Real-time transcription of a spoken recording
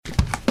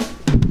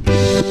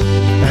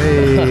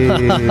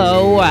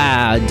Oh,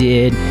 wow,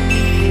 dude.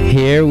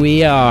 Here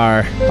we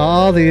are.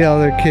 All the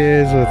other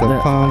kids with the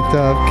pumped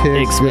up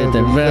kicks with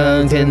the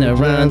runs and the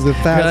runs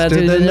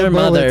faster than their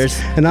mothers.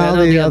 And all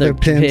the other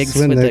pimps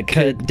when with they the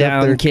cut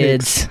down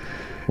kids.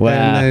 Wow.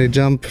 And they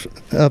jump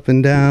up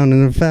and down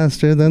and are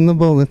faster than the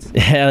bullets.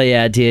 Hell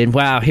yeah, dude.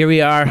 Wow, here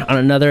we are on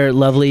another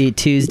lovely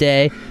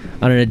Tuesday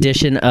on an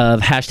edition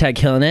of Hashtag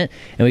Killing It.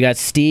 And we got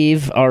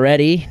Steve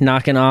already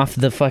knocking off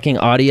the fucking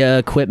audio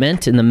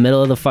equipment in the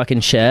middle of the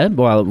fucking shed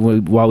while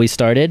we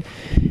started.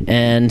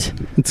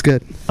 And it's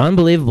good.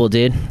 Unbelievable,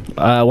 dude.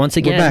 Once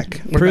again,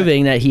 We're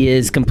proving back. that he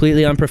is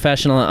completely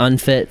unprofessional and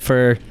unfit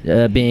for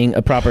being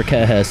a proper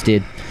co-host,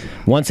 dude.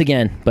 Once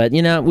again. But,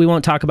 you know, we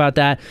won't talk about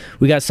that.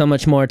 We got so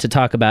much more to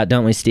talk about,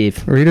 don't we,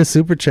 Steve? Read a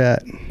super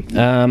chat.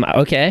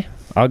 Okay.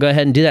 I'll go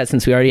ahead and do that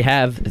since we already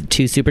have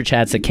 2 super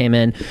chats that came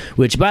in,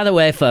 which, by the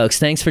way, folks,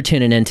 thanks for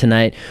tuning in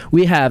tonight.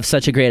 We have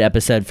such a great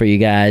episode for you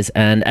guys.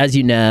 And as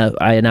you know,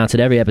 I announce it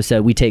every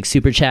episode, we take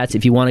super chats.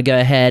 If you want to go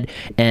ahead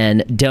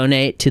and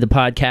donate to the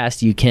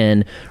podcast, you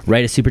can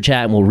write a super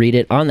chat and we'll read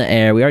it on the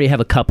air. We already have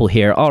a couple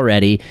here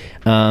already.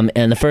 And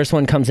the first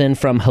one comes in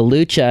from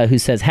Halucha, who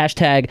says,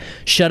 hashtag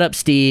shut up,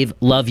 Steve.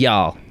 Love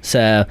y'all.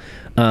 So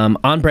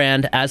on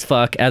brand as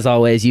fuck, as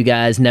always. You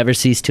guys never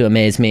cease to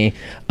amaze me.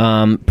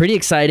 Pretty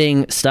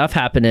exciting stuff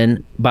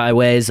happening by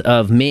ways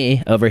of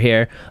me over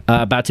here.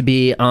 About to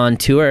be on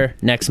tour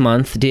next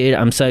month, dude.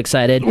 I'm so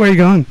excited. Where are you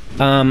going?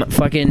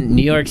 Fucking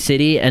New York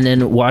City and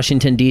then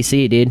Washington,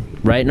 D.C., dude.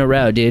 Right in a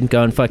row, dude.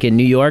 Going fucking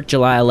New York,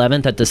 July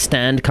 11th at the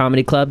Stand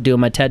Comedy Club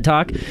doing my TED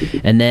Talk.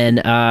 And then,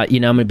 I'm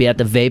going to be at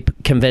the Vape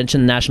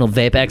Convention, National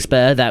Vape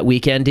Expo that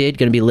weekend, dude.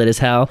 Going to be lit as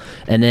hell.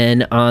 And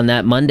then on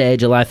that Monday,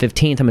 July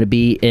 15th, I'm going to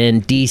be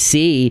in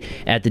DC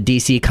at the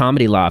DC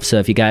Comedy Loft. So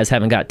if you guys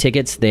haven't got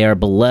tickets, they are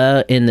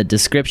below in the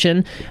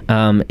description.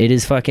 It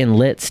is fucking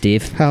lit,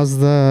 Steve. How's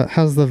the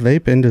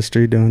vape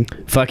industry doing?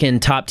 Fucking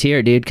top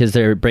tier, dude, because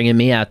they're bringing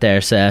me out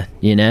there. So,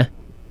 you know,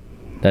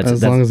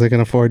 as long as they can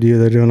afford you,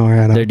 they're doing all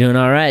right. They're doing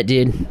all right,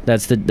 dude.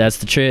 That's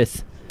the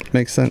truth.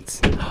 Makes sense.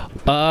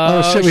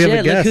 Oh shit! We have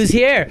a guest. Look who's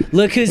here!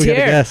 Look who's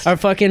here!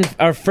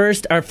 Our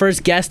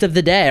first guest of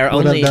the day.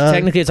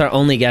 Technically, it's our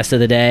only guest of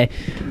the day.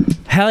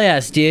 Hell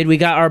yes, dude! We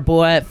got our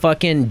boy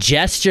fucking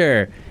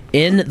Gesture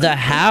in the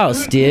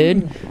house,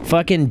 dude.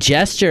 Fucking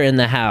Gesture in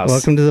the house.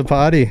 Welcome to the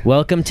potty.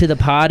 Welcome to the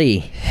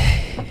potty.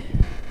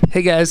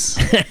 Hey guys.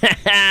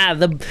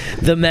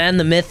 the man,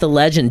 the myth, the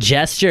legend,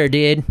 Gesture,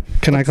 dude.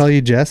 Can I call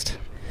you Jest?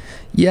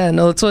 Yeah,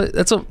 no,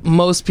 that's what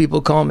most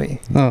people call me.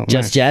 Oh,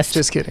 just nice. Jest.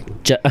 Just kidding.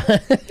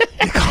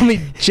 They call me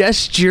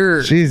Gesture.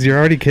 Jeez, you're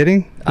already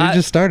kidding? We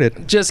just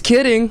started. Just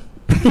kidding.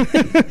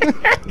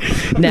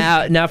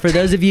 Now, for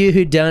those of you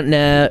who don't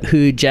know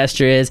who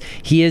Gesture is,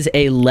 he is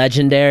a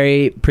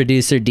legendary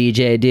producer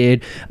DJ,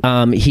 dude.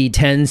 He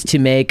tends to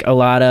make a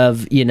lot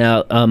of,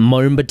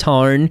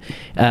 Morimbatorn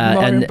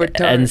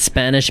and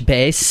Spanish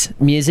bass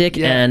music,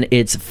 yeah. And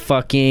it's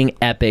fucking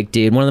epic,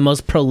 dude. One of the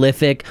most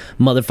prolific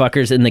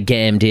motherfuckers in the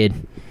game, dude.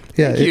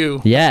 Yeah, Thank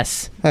you.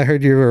 Yes. I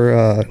heard you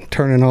were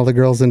turning all the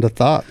girls into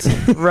thoughts.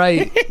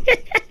 Right.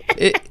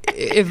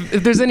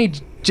 If there's any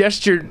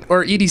Gesture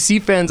or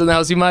EDC fans in the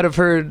house, you might have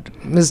heard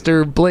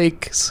Mr.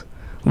 Blake's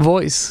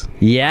voice.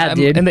 Yeah,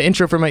 dude. In the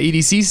intro for my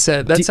EDC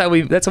set. That's how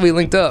we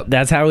linked up.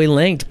 That's how we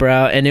linked,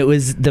 bro. And it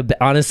was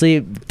honestly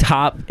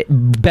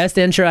best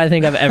intro I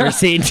think I've ever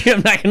seen.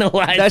 I'm not gonna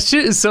lie. That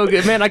shit is so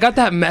good, man. I got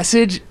that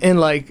message and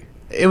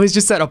it was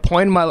just at a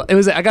point in my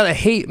life. I got a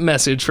hate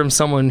message from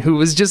someone who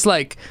was just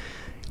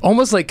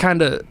almost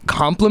kind of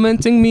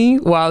complimenting me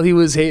while he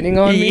was hating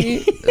on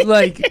me.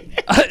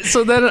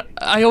 So then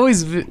I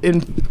always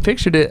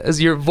pictured it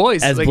as your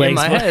voice as in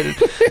my head.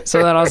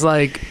 So then I was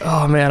like,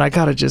 oh man, I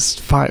gotta just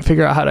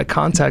figure out how to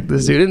contact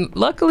this dude. And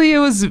luckily it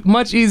was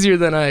much easier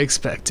than I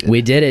expected.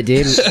 We did it,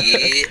 dude. Can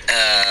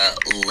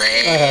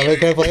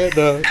I play it?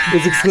 No,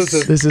 it's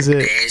exclusive. This is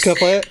it. Can I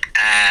play it?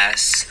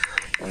 Ass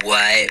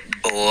white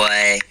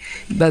boy.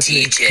 That's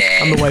DJ.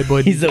 me. I'm the white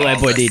boy. He's the white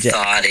boy DJ.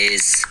 Thought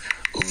is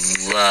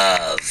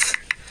love,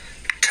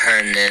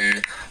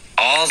 turning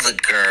all the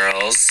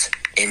girls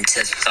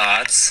into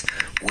thoughts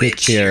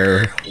with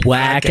your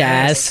whack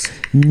ass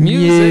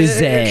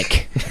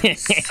music.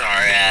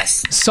 Sorry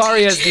ass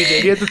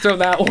DJ. You have to throw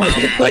that one.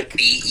 I'ma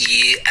beat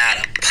you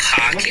out of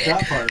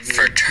pocket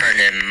for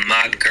turning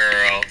my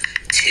girl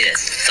to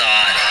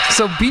thought.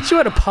 So beat you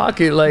out of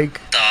pocket, like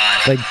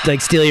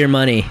steal your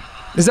money.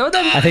 Is that what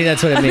that means? I think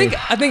that's what it means.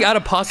 I think out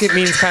of pocket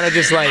means kind of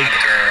just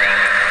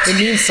it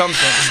means something.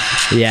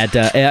 Yeah,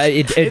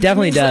 it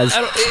definitely does.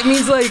 It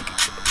means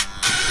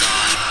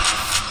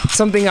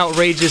something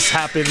outrageous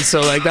happened,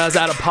 so that was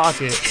out of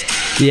pocket.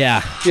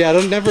 Yeah. Yeah,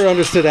 I never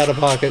understood out of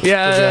pocket.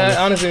 Yeah,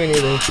 honestly, me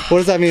neither. What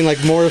does that mean?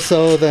 More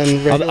so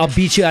than I'll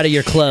beat you out of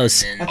your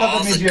clothes. I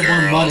thought that means you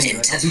have more money.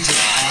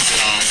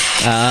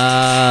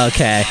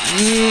 Okay.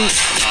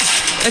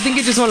 I think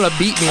he just wanted to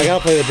beat me. I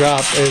gotta play the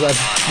drop.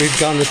 We've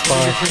gone this far.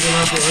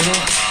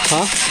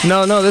 Huh?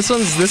 No, this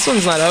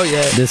one's not out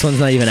yet. This one's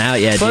not even out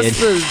yet, Plus dude.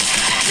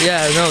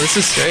 This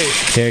is straight.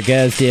 Here it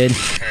goes, dude.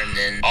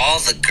 Turning all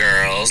the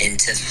girls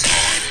into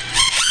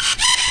thought.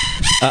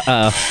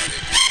 Uh-oh.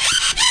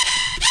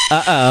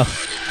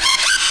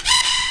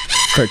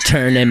 For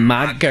turning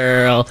my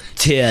girl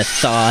to a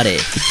thotty.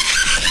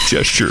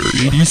 Gesture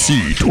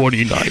EDC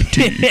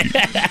 2019.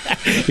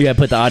 You gotta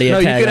put the audio No,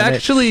 you tag could on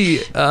actually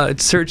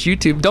search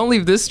YouTube. Don't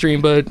leave this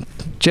stream, but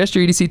Gesture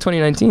EDC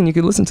 2019. You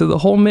could listen to the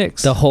whole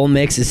mix. The whole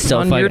mix is so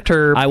On fucking. your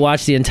turb. I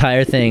watched the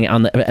entire thing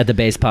at the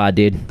base pod,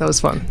 dude. That was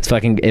fun.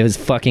 It was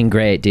fucking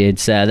great, dude.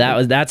 So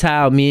that's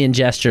how me and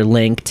Gesture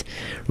linked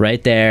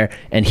right there,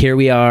 and here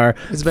we are.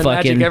 It's been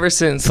fucking, magic ever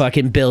since.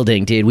 Fucking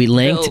building, dude. We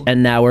linked, Build.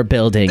 and now we're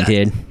building,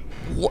 dude.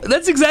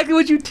 That's exactly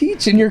what you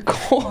teach in your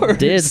course.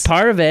 Dude, it's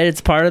part of it. It's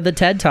part of the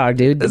TED Talk,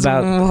 dude. That's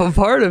a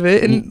part of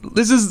it, and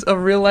this is a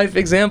real life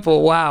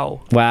example.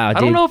 Wow. Wow, dude. I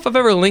don't know if I've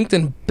ever linked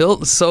and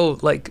built so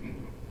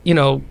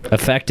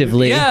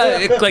effectively.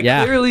 Yeah,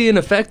 Yeah. clearly and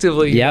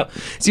effectively. Yep.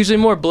 It's usually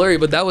more blurry,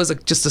 but that was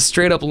just a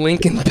straight up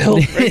Lincoln build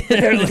right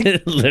there.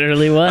 It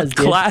literally was,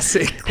 dude.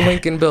 Classic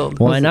Lincoln build.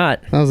 Why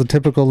not? That was a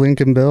typical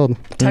Lincoln build.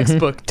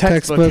 Textbook.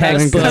 Textbook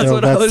That's Lincoln what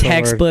build, I that's was. the word.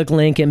 Textbook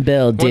Lincoln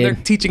build, When they're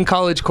dude. teaching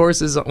college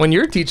courses, when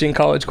you're teaching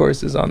college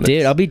courses on this.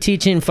 Dude, I'll be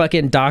teaching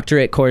fucking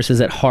doctorate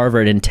courses at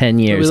Harvard in 10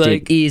 years, I'll be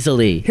dude. like,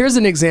 Easily. Here's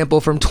an example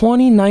from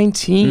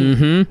 2019.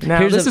 Mm-hmm.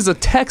 Now, this is a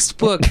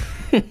textbook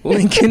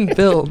Lincoln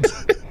build.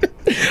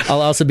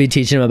 I'll also be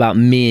teaching them about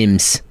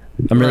memes.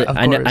 Right, of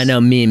I course.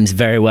 know memes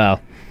very well.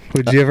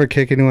 Would you ever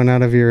kick anyone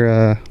out of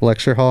your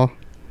lecture hall?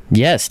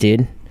 Yes,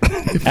 dude.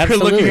 For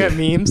Absolutely. looking at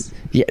memes.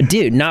 Yeah,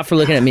 dude, not for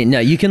looking at me. No,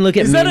 you can look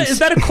at Is memes.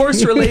 that a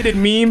course related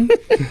meme?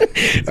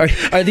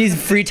 Are these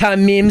free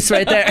time memes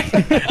right there?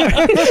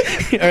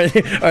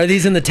 are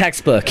these in the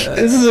textbook?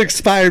 This is an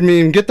expired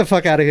meme. Get the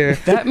fuck out of here.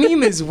 That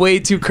meme is way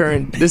too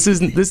current. This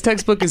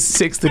textbook is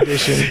 6th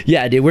edition.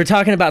 Yeah, dude, we're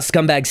talking about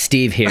scumbag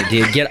Steve here,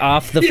 dude. Get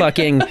off the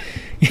fucking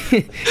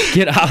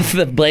get off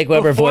the Blake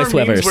Weber Before voice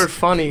memes Webers. were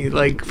funny.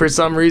 Like, for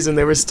some reason,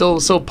 they were still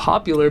so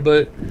popular,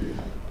 but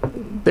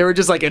they were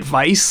just like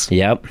advice.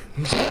 Yep.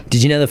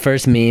 Did you know the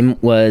first meme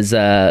was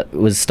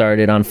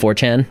started on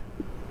 4chan?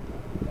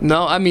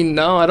 No,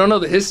 I don't know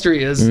the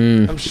history is.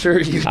 I'm sure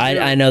you do.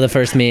 I know the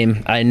first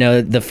meme. I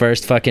know the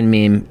first fucking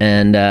meme.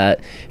 And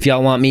if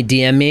y'all want me,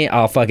 DM me.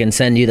 I'll fucking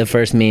send you the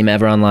first meme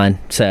ever online.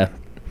 So,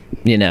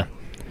 you know.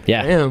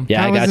 Yeah. Damn.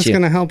 Yeah, How I is got this you.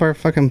 gonna help our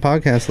fucking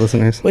podcast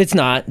listeners? Well, it's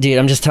not, dude.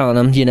 I'm just telling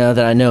them,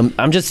 that I know.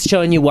 I'm just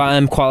showing you why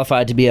I'm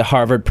qualified to be a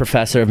Harvard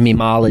professor of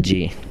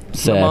memology.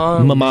 So,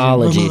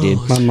 memology, dude.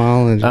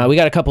 Mamology. We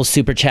got a couple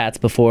super chats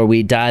before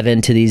we dive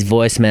into these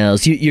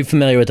voicemails. You're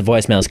familiar with the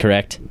voicemails,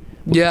 correct?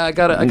 Yeah, I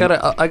got a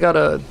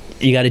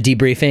You got a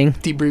debriefing?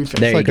 debriefing.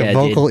 There It's like you a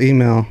go, vocal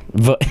email.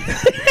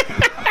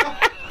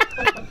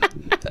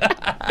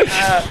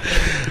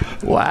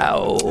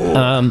 Wow.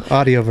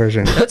 Audio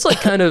version. That's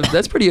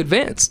that's pretty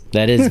advanced.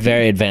 That is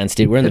very advanced,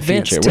 dude. We're in the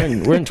Advanced. future.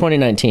 We're in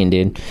 2019,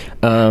 dude.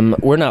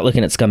 We're not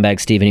looking at Scumbag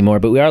Steve anymore,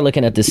 but we are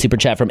looking at this super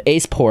chat from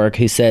Ace Pork,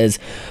 who says,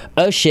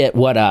 "Oh shit,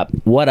 what up?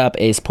 What up,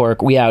 Ace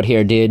Pork? We out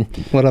here, dude.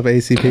 What up,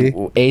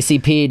 ACP?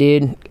 ACP,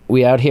 dude.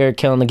 We out here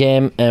killing the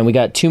game." And we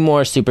got 2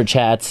 more super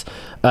chats.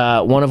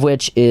 One of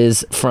which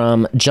is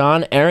from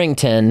John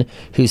Arrington,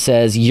 who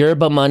says,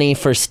 "Yerba money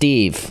for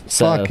Steve."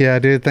 So, Fuck yeah,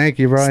 dude. Thank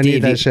you, bro. I need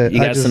Steve, that shit. you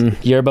got some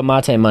yerba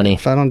mate money.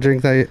 If I don't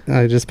drink that,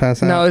 I just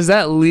pass out. Now, is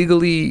that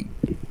legally?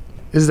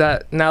 Is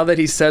that, now that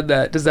he said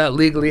that, does that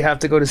legally have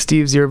to go to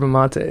Steve's yerba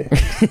mate?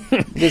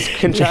 Just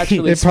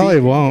contractually. It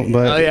probably won't,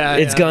 but Oh yeah,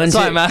 It's yeah. going That's to.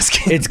 why I'm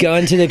asking. It's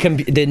going to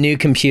the new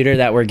computer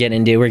that we're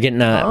getting. Dude, we're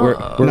getting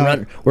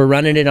Oh. we're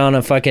running it on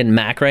a fucking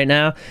Mac right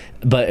now,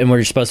 and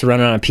we're supposed to run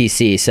it on a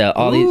PC. So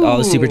all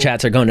the super Ooh.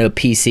 chats are going to a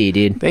PC,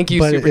 dude. Thank you,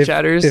 but super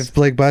chatters. if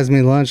Blake buys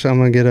me lunch, I'm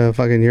gonna get a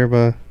fucking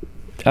yerba.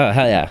 Oh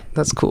hell yeah,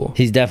 That's cool.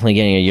 he's definitely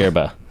getting a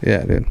yerba.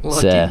 Yeah, dude.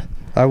 Lucky. So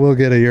I will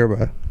get a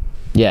yerba.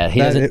 yeah, he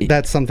doesn't.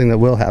 That's something that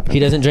will happen. He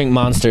doesn't drink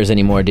monsters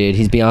anymore, dude.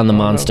 He's beyond the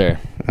monster.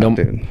 No,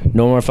 dude.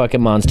 no more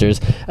fucking monsters.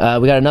 We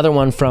got another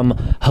one from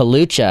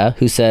Halucha,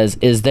 who says,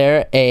 "Is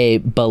there a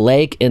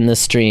Blake in the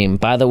stream?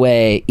 By the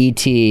way,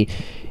 ET,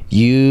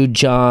 you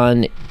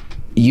John,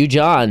 you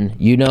don't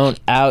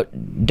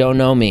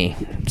know me."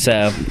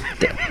 So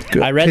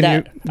I read Can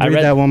that. You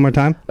read that one more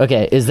time?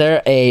 Okay, is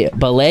there a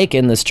Blake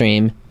in the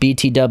stream?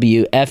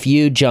 BTW,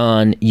 FU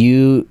John,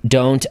 you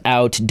don't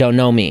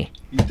know me.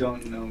 You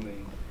don't know me.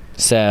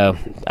 So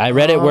I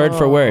read it word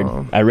for word.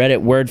 I read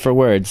it word for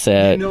word.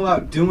 So You know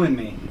outdoing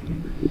me.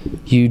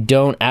 you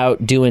don't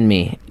outdoing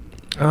me.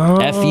 Oh.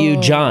 F.U.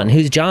 John.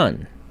 Who's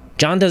John?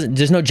 John doesn't.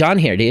 There's no John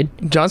here, dude.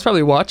 John's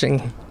probably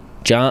watching.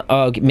 John.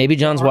 Oh, maybe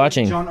John's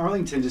watching. John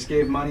Arlington just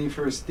gave money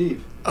for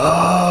Steve. Oh.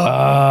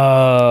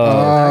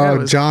 guy Oh,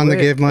 was John that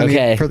quick. gave money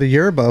Okay. for the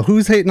yerba.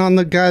 Who's hating on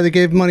the guy that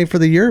gave money for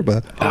the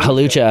yerba?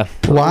 Halucha.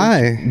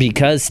 Why?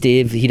 Because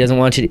Steve, he doesn't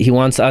want you. He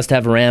wants us to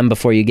have ram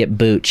before you get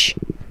booch,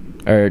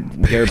 or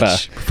yerba.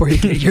 Before you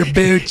get your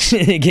booch.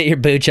 Get your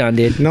booch on,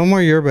 dude. No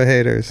more yerba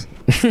haters.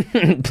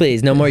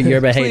 Please, no more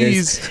yerba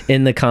haters Please.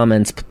 in the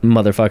comments,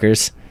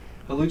 motherfuckers.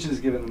 Halucha's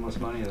giving the most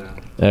money though.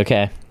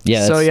 Okay.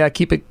 Yeah. So that's- yeah,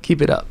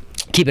 keep it up.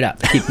 Keep it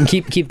up.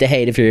 Keep the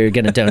hate if you're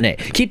gonna donate.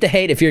 Keep the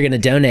hate if you're gonna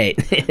donate.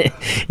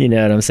 You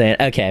know what I'm saying?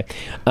 Okay,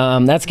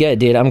 that's good,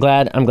 dude. I'm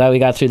glad we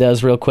got through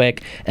those real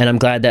quick, and I'm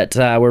glad that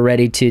we're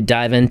ready to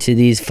dive into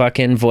these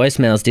fucking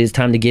voicemails, dude. It's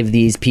time to give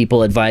these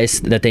people advice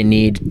that they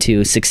need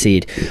to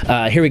succeed.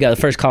 Here we go. The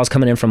first call's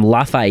coming in from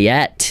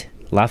Lafayette.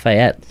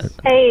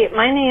 Hey,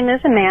 my name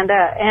is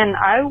Amanda, and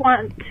I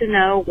want to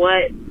know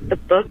what the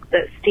book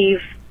that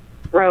Steve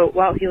wrote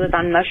while he was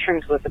on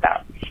mushrooms was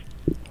about.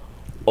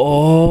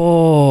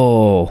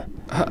 Oh.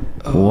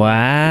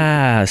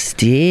 Wow,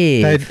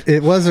 Steve.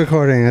 It was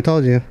recording. I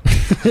told you.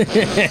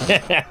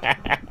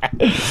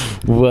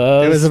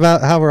 Whoa. It was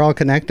about how we're all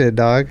connected,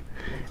 dog.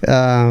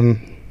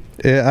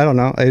 I don't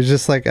know. It's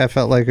just like I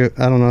felt like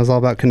I don't know. It was all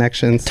about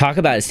connections. Talk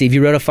about it, Steve.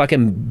 You wrote a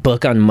fucking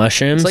book on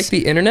mushrooms. It's like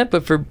the internet,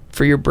 but for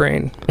your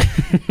brain.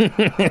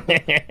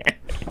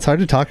 It's hard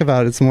to talk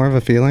about. It's more of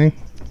a feeling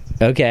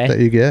Okay. that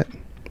you get.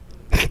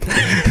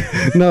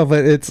 No,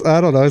 but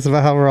I don't know. It's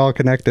about how we're all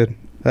connected.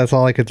 That's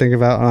all I could think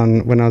about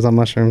when I was on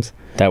mushrooms.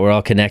 That we're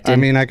all connected. I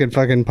mean, I could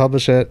fucking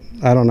publish it.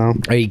 I don't know.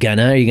 Are you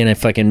gonna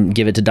fucking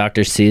give it to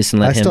Dr. Seuss and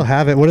let I him still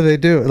have it. What do they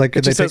do? Like, could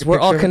It they just take says, a we're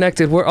all picture of it?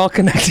 connected, we're all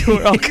connected,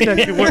 we're all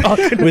connected, we're all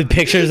connected. with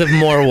pictures of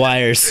more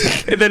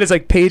wires? And then it's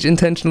like page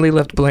intentionally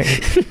left blank.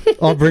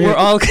 I'll bring We're it.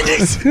 all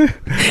connected.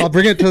 I'll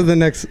bring it to the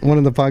next one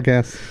of the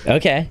podcasts.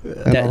 Okay.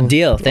 And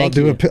Deal. Thank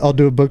you. I'll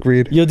do a book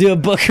read. You'll do a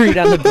book read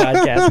on the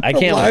podcast. I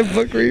can't Live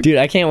book read. Dude,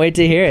 I can't wait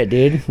to hear it,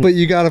 dude. But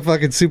you got to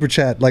fucking super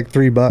chat like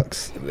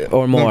 $3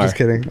 Or No, more. I'm just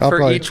kidding. I'll For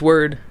probably- each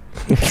word.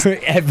 For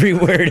every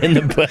word in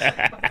the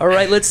book. All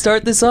right, let's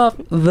start this off.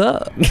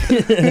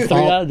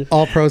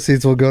 all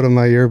proceeds will go to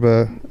my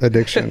yerba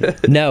addiction.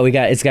 No,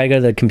 it's gotta go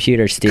to the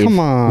computer, Steve. Come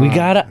on. We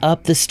gotta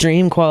up the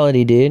stream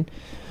quality, dude.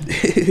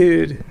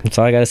 Dude. That's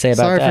all I gotta say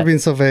about Sorry that. for being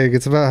so vague.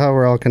 It's about how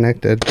we're all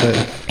connected. But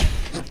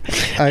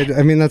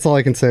I mean, that's all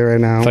I can say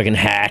right now. Fucking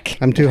hack.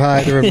 I'm too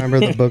high to remember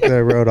the book that I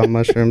wrote on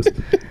mushrooms.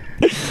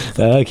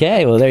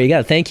 Okay, well, there you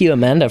go. Thank you,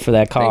 Amanda, for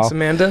that call. Thanks,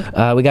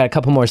 Amanda. We got a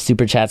couple more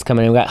super chats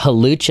coming in. We got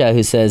Halucha,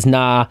 who says,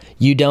 "Nah,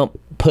 you don't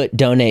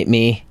donate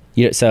me.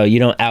 So you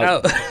don't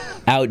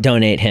out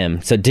donate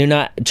him. So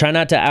try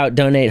not to out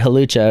donate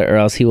Halucha, or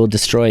else he will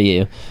destroy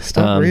you."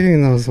 Stop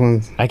reading those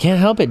ones. I can't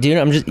help it,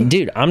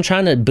 dude. I'm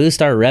trying to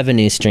boost our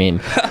revenue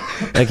stream.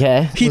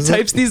 Okay. He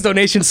types these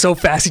donations so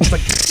fast. He's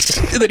just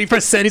like, and then he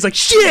presses send. He's like,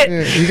 shit!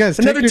 You guys,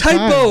 take Another your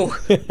typo.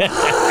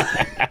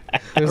 time.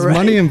 There's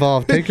money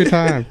involved. Take your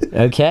time.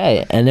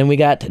 Okay, and then we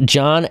got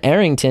John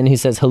Arrington who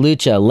says,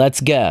 "Halucha, let's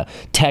go.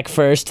 Tech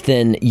first,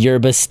 then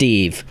Yerba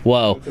Steve."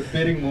 Whoa,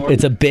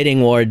 it's a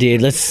bidding war,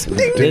 dude. This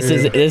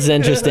is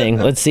interesting.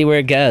 Let's see where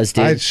it goes,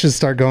 I dude. should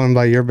start going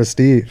by Yerba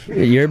Steve.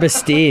 Yerba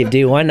Steve,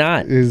 dude. Why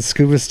not? Is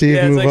Scuba Steve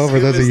Yeah, it's move like over?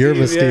 There's a Scuba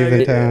Yerba Steve, Steve in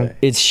yeah. town.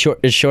 It's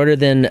shorter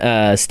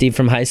than Steve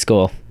from high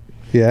school.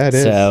 Yeah, it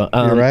is. So,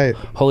 You're right.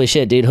 Holy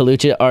shit, dude.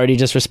 Halucha already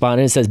just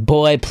responded and says,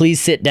 "Boy,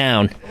 please sit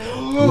down."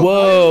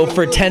 Whoa,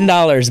 for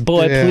 $10.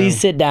 Boy, Damn. please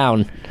sit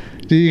down.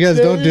 Dude, you guys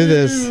don't do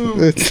this.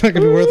 It's not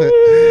gonna be worth it.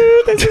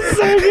 This is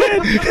so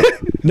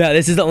good. No,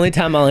 this is the only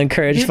time I'll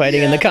encourage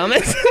fighting in the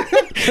comments.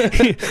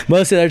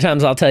 Most of the other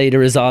times I'll tell you to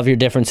resolve your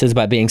differences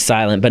by being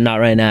silent, but not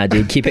right now,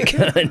 dude. Keep it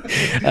going.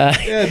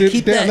 Yeah,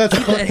 dude. Damn, that's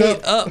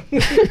fucked up.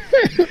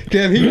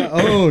 Damn, he got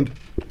owned.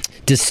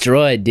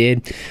 Destroyed,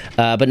 dude.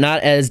 But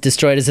not as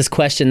destroyed as this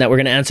question that we're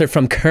going to answer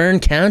from Kern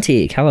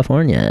County,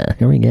 California.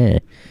 Here we go.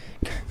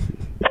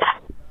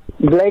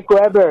 Blake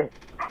Weber,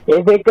 is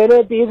it going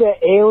to be the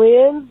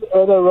aliens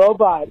or the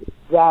robots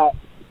that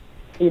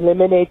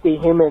eliminate the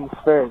humans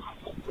first?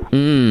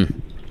 Who's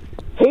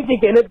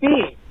it going to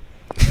be?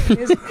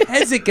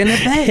 Is it gonna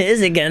be?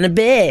 Is it gonna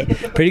be?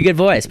 Pretty good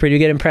voice, pretty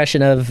good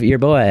impression of your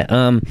boy.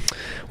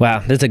 Wow,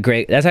 that's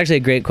actually a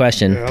great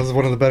question. Yeah, that was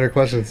one of the better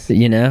questions.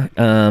 You know,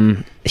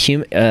 aliens.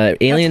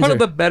 That's one of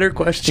the better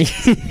questions.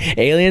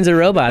 Aliens or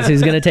robots?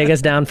 Who's gonna take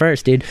us down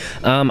first, dude?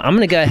 I'm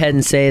gonna go ahead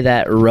and say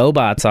that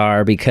robots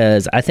are,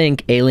 because I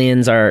think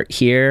aliens are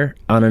here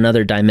on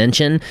another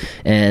dimension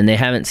and they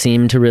haven't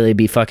seemed to really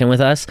be fucking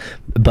with us.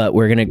 But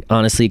we're gonna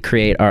honestly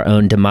create our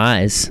own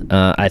demise.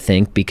 I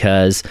think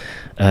because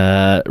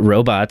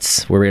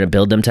robots, we're going to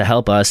build them to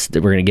help us.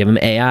 We're going to give them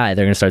AI.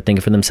 They're going to start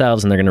thinking for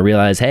themselves, and they're going to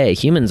realize, hey,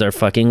 humans are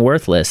fucking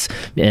worthless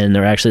and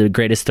they're actually the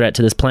greatest threat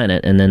to this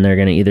planet. And then they're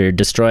going to either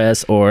destroy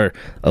us or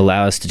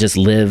allow us to just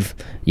live,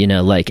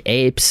 like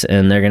apes,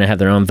 and they're going to have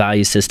their own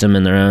value system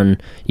and their own,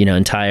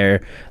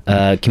 entire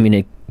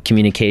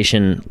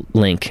communication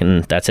link,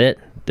 and that's it.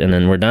 And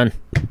then we're done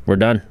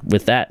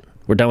with that.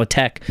 We're done with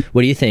tech.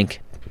 What do you think?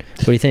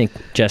 What do you think,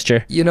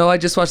 Gesture? I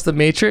just watched The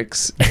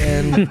Matrix,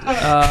 and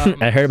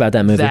I heard about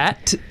that movie.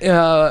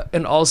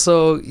 and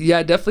also,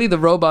 yeah, definitely the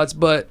robots.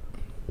 But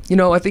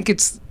I think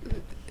it's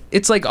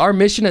like our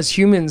mission as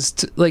humans,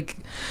 to, like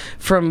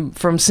from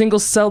single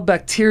cell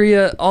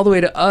bacteria all the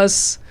way to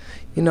us.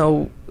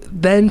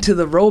 then to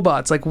the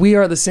robots. Like, we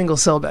are the single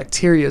cell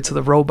bacteria to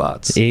the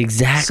robots.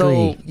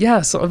 Exactly.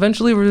 So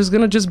eventually we're just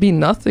gonna just be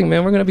nothing,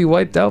 man. We're gonna be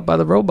wiped out by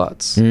the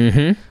robots.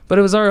 Mm-hmm. But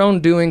it was our own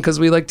doing because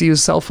we like to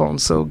use cell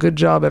phones. So good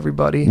job,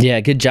 everybody. Yeah,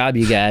 good job,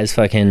 you guys.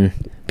 Fucking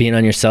being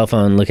on your cell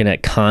phone looking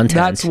at content.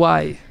 That's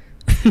why.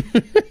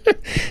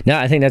 No,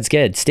 I think that's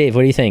good. Steve,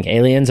 what do you think?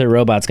 Aliens or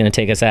robots going to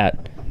take us out?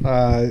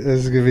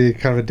 This is gonna be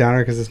kind of a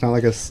downer because it's not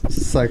like a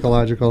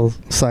psychological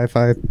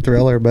sci-fi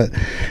thriller, but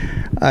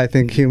I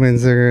think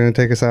humans are gonna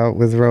take us out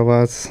with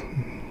robots.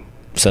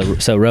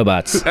 So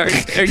robots. Are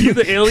you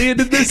the alien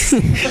in this,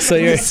 So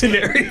you're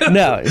scenario?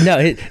 No,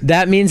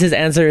 that means his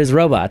answer is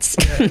robots.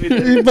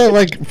 But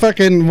like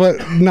fucking what?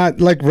 Not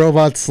like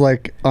robots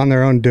like on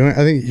their own doing.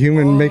 I think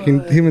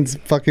humans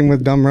fucking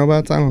with dumb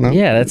robots. I don't know.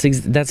 Yeah,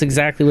 that's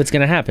exactly what's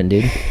going to happen,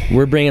 dude.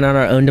 We're bringing on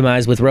our own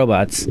demise with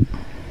robots.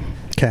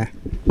 Okay.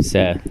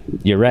 So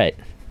you're right.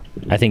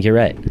 I think you're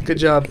right. Good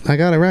job. I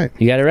got it right.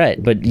 You got it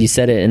right, but you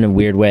said it in a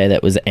weird way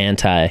that was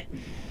anti.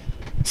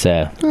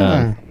 So,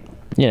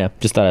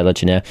 just thought I'd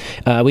let you know.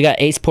 We got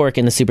Ace Pork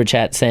in the super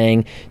chat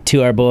saying,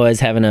 to our boys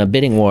having a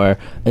bidding war,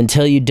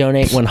 until you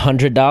donate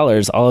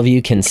 $100, all of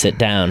you can sit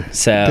down.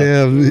 So,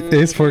 Damn,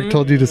 Ace Pork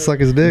told you to suck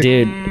his dick.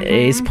 dude,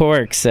 Ace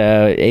Pork.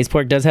 So Ace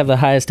Pork does have the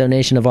highest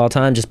donation of all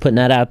time. Just putting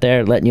that out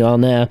there, letting you all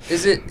know.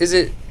 Is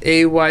it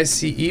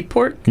AYCE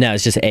pork? No,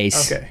 it's just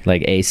Ace. Okay.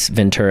 Like Ace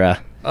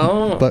Ventura.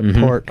 Oh. But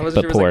pork. I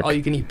wasn't But sure it was pork. like all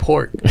you can eat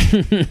pork.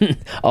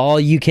 All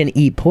you can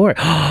eat pork.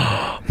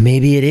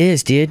 Maybe it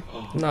is, dude.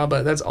 No,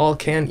 but that's all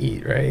can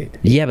eat, right?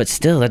 Yeah, but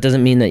still, that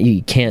doesn't mean that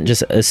you can't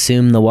just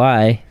assume the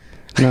why.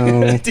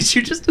 No. Did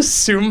you just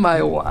assume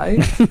my why?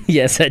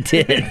 Yes, I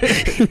did.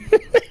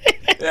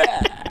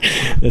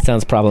 That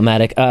sounds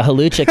problematic.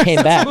 Halucha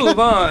came back. Move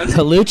on.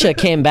 Halucha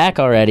came back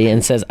already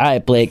and says, "All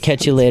right, Blake,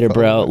 catch you later,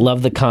 bro.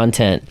 Love the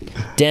content."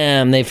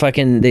 Damn, they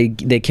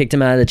kicked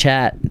him out of the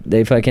chat.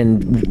 They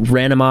fucking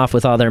ran him off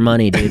with all their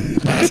money, dude.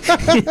 Did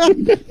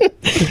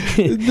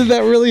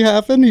that really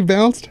happen? He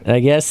bounced? I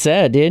guess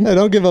so, dude. Hey,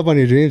 don't give up on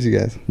your dreams, you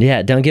guys.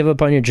 Yeah, don't give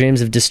up on your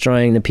dreams of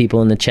destroying the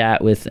people in the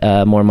chat with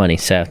more money.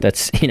 So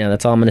that's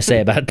all I'm gonna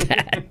say about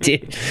that,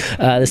 dude.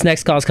 This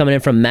next call is coming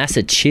in from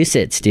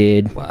Massachusetts,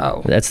 dude.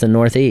 Wow. That's the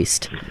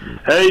Northeast.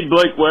 Hey,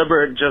 Blake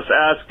Weber, just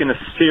asking a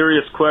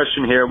serious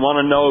question here. Want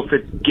to know if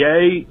it's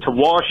gay to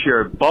wash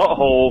your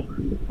butthole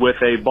with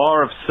a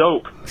bar of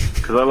soap?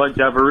 Because I like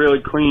to have a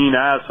really clean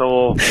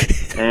asshole,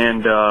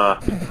 and,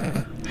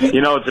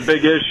 it's a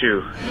big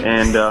issue.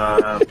 And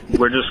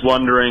we're just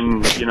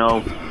wondering,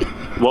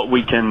 what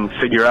we can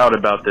figure out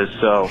about this.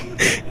 So,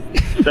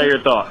 say your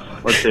thoughts.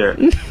 Let's hear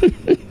it.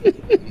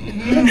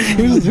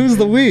 Who's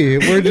the we?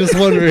 We're just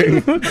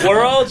wondering.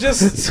 We're all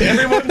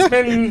everyone's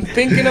been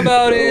thinking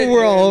about it.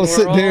 We're all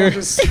sitting here.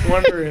 Just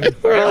wondering.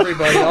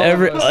 Everybody. All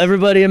of us.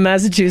 Everybody in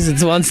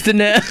Massachusetts wants to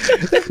know.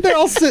 They're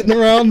all sitting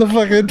around the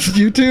fucking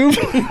YouTube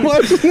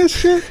watching this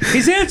shit.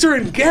 He's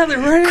answering. Gather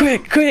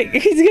right. Quick.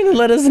 He's going to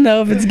let us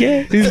know if it's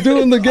gay. He's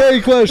doing the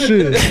gay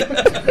question.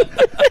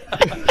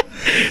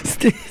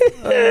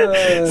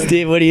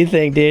 Steve, what do you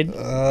think, dude? You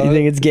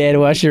think it's gay to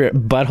wash your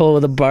butthole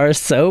with a bar of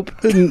soap?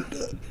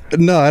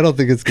 No, I don't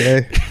think it's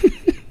gay.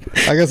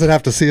 I guess I'd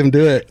have to see him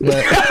do it,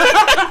 but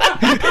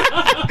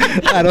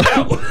I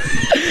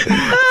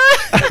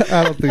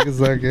don't think it's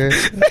that gay.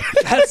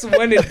 That's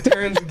when it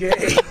turns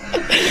gay.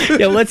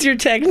 Yo, what's your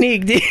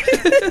technique, dude?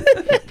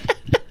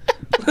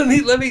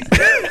 let me.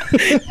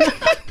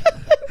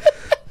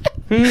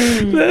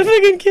 That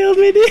fucking killed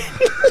me, dude.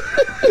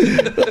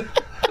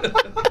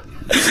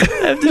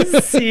 I have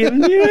to see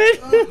him do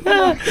it.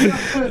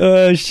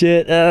 Oh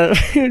shit!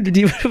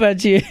 What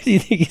about you? Do you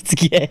think it's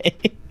gay?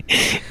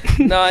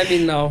 No, I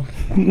mean no.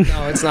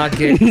 No, it's not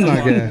gay. It's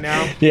not gay.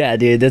 Now. Yeah,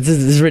 dude, this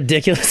is a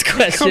ridiculous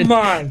question. Come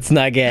on. It's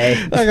not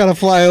gay. I gotta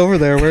fly over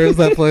there. Where is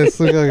that place?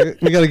 We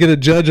gotta get a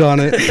judge on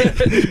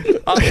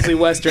it. Obviously,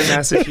 Western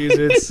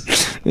Massachusetts.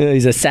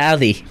 He's a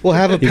Southie. We'll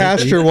have a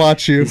pastor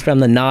watch you. He's from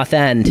the North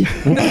End.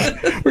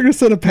 We're gonna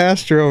send a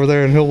pastor over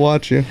there, and he'll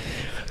watch you.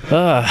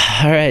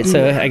 Oh, all right.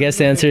 So I guess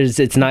the answer is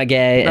it's not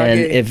gay. Not and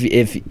gay.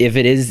 if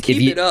it is,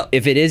 Keep it up.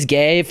 if it is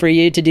gay for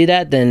you to do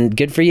that, then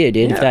good for you,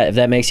 dude. Yeah. If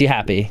that makes you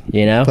happy,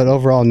 But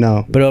overall,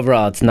 no. But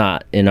overall, it's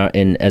not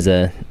as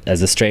a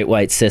straight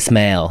white cis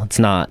male. It's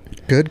not.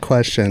 Good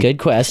question. Good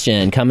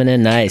question. Coming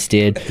in nice,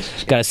 dude.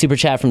 Got a super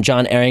chat from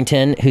John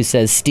Arrington who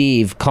says,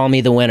 "Steve, call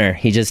me the winner."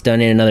 He just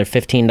donated another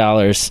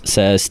 $15.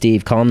 So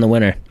Steve, call him the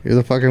winner. You're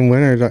the fucking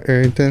winner,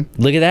 Arrington.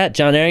 Look at that,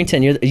 John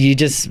Arrington.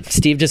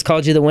 Steve just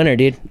called you the winner,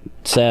 dude.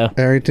 So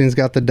Arrington's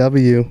got the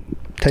W.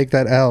 Take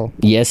that L.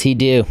 yes, he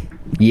do.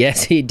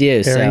 Yes, he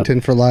do.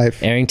 Arrington for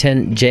life.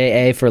 Arrington,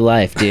 JA for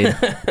life, dude.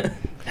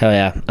 Hell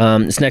yeah.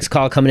 This next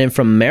call coming in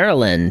from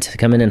Maryland,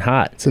 coming in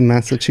hot. It's in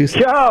Massachusetts.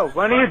 Yo,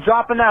 when are you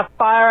dropping that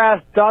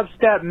fire-ass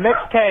dubstep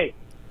mixtape?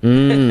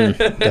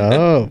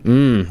 Oh,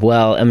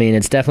 Well, I mean,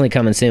 it's definitely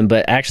coming soon,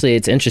 but actually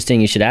it's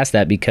interesting you should ask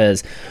that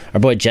because our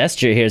boy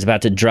Gesture here is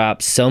about to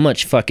drop so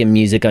much fucking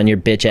music on your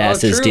bitch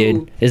asses, true,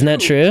 dude. Isn't that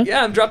true?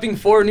 Yeah, I'm dropping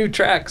 4 new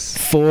tracks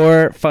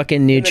 4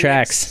 fucking new in the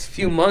tracks. next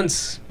few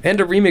months, and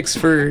a remix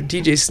for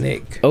DJ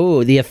Snake.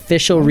 Oh, the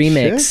official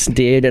remix,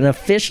 dude. An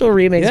official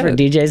remix Yeah. for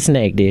DJ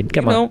Snake, dude.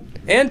 Come on. No,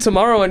 and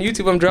tomorrow on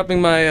YouTube, I'm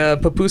dropping my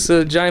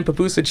giant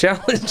papusa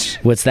challenge.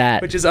 What's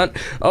that? Which is I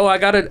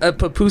got a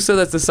papusa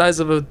that's the size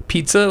of a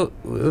pizza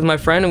with my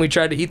friend, and we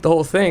tried to eat the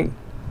whole thing.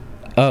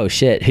 Oh,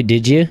 shit. Who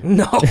did you?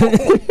 No,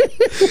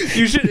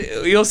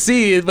 you'll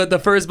see. But the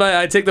first bite,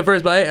 I take the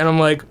first bite, and I'm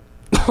like,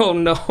 oh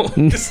no,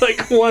 just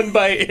like one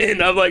bite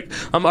in, I'm like,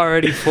 I'm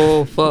already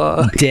full.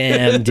 Fuck.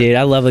 Damn, dude.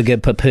 I love a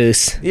good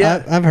papoose.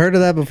 Yeah. I've heard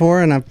of that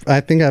before, and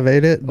I think I've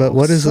ate it. But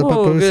what is the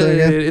papusa good.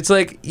 again? It's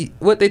like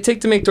what they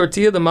take to make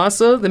tortilla, the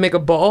masa. They make a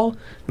ball,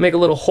 make a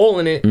little hole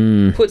in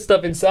it, put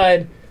stuff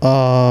inside,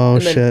 Oh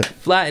and then shit!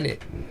 flatten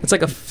it. It's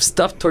like a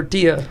stuffed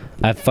tortilla.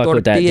 I fuck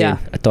with that, dude.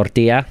 A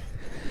tortilla.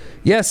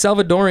 Yeah,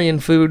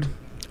 Salvadorian food.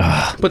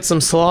 Put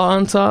some slaw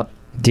on top.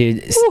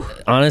 Dude,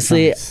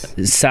 honestly,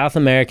 South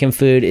American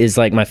food is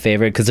like my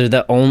favorite because they're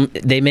the only,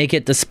 they make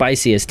it the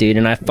spiciest, dude,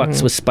 and I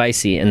fucks with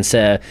spicy, and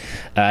so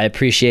I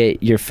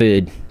appreciate your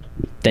food.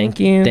 Thank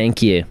you.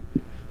 Thank you,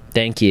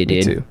 dude.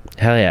 Me too.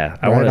 Hell yeah.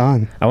 I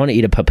on. want to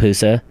eat a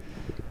papusa.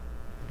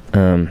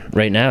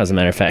 Right now, as a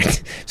matter of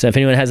fact. So if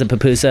anyone has a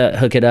papusa,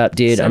 hook it up,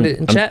 dude. Send it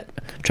in chat.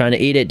 Trying to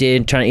eat it,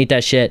 dude. Trying to eat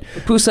that shit.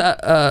 Papusa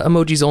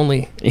emojis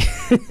only.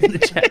 In the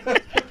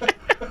chat.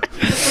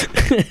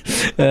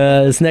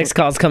 This next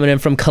call's coming in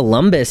from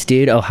Columbus,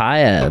 dude,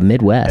 Ohio,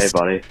 Midwest. Hey,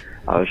 buddy.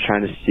 I was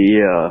trying to see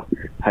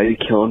how you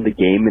killing the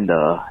game in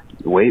the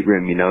weight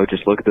room. You know,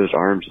 just look at those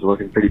arms; they're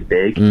looking pretty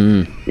big.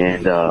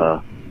 And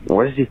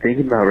what is he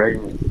thinking about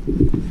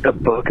writing a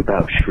book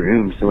about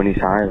shrooms when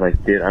he's high?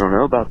 Like, dude, I don't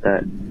know about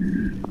that.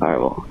 All right,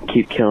 well,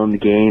 keep killing the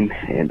game,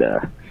 and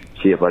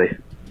see you, buddy.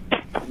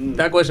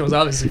 That question was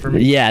obviously for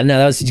me. Yeah, no,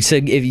 that was so.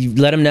 If you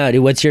let him know,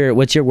 dude, what's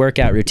your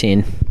workout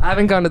routine? I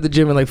haven't gone to the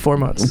gym in like 4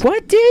 months.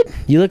 What, dude?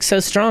 You look so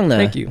strong, though.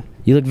 Thank you.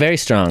 You look very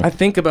strong. I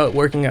think about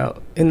working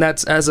out, and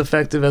that's as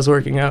effective as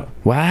working out.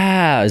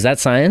 Wow, is that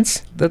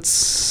science?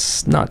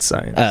 That's not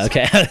science. Oh,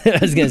 okay. I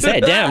was gonna say,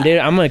 damn, dude,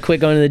 I'm gonna quit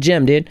going to the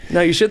gym, dude.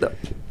 No, you should though.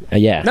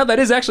 Yeah. No, that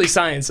is actually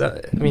science.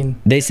 I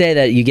mean, They say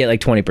that you get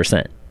like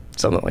 20%.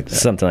 something like that.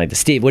 Something like that.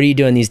 Steve, what are you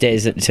doing these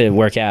days to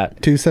work out?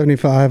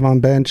 275 on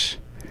bench,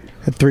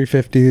 at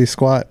 350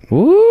 squat.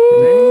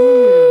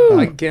 Woo!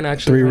 I can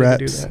actually 3 learn to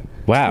reps. do that.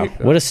 Wow,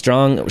 what a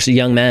strong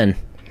young man.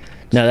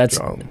 No,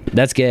 Strong.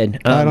 that's good.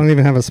 I don't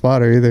even have a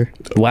spotter either.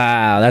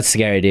 Wow, that's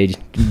scary, dude.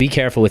 Be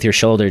careful with your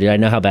shoulder, dude. I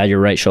know how bad your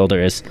right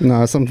shoulder is.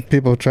 No, some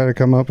people try to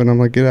come up, and I'm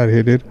like, get out of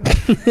here, dude.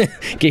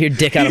 Get your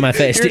dick out of my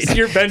face, dude.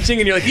 You're benching,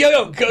 and you're like,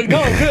 yo, go,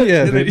 good.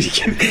 Yeah, And then dude. you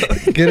keep going.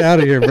 Get out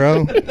of here,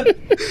 bro.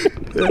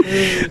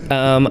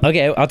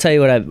 Okay, I'll tell you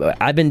what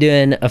I've been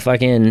doing a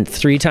fucking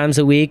 3 times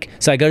a week.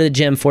 So I go to the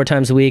gym 4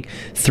 times a week.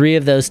 3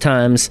 of those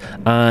times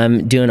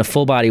I'm doing a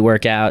full body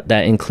workout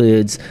that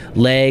includes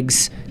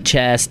legs,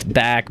 chest,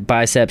 back,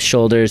 biceps,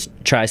 shoulders,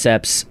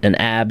 triceps, and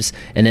abs.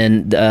 And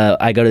then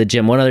I go to the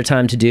gym 1 other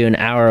time to do an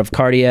hour of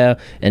cardio,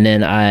 and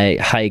then I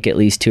hike at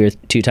least 2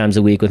 times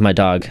a week with my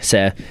dog.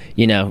 So,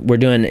 you know, we're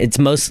doing, it's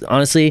most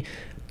honestly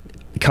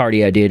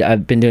cardio, dude.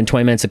 I've been doing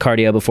 20 minutes of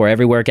cardio before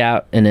every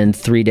workout, and then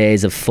 3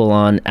 days of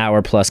full-on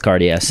hour-plus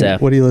cardio. So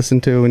What do you listen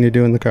to when you're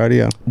doing the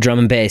cardio? drum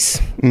and bass.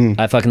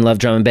 I fucking love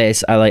drum and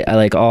bass. I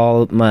like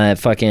all my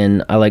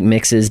fucking, I like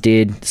mixes,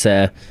 dude.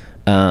 So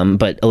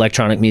but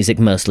electronic music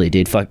mostly,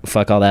 dude.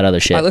 Fuck all that other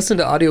shit. I listen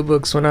to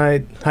audiobooks when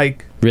I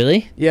hike.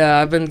 Really? Yeah,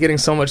 I've been getting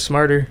so much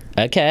smarter.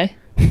 Okay.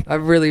 I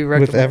really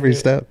recommend With every it.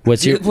 step.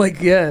 What's your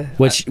yeah.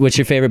 what's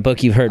your favorite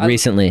book you've heard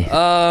recently?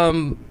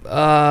 No,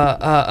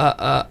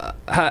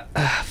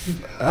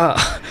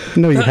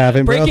 you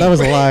haven't, bro. That was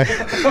a lie.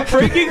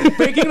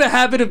 breaking the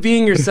habit of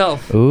being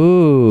yourself.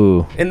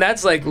 Ooh. And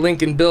that's like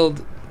link and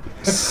build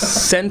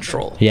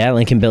central. Yeah,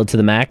 Lincoln Build to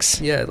the max.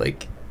 Yeah,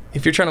 like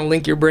if you're trying to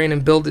link your brain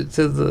and build it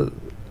to the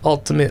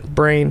ultimate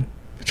brain.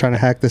 Trying to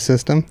hack the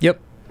system. Yep.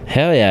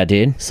 Hell yeah,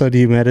 dude. So do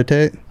you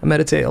meditate? I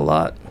meditate a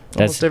lot.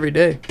 Almost every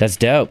day. That's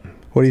dope.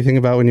 What do you think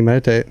about when you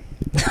meditate?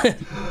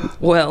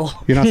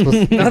 Well, You're not supposed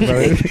to think about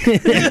it.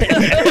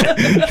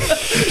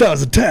 That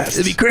was a test.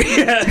 it'd be great.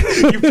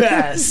 You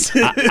passed.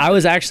 I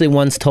was actually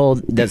once told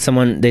that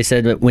they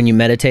said that when you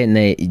meditate and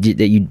that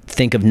you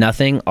think of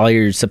nothing, all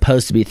you're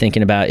supposed to be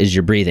thinking about is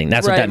your breathing.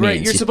 That's what that means.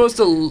 Right.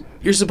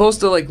 You're supposed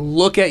to like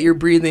look at your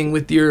breathing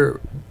with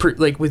your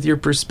with your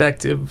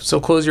perspective. So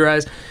close your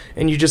eyes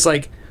and you just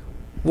like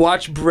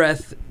watch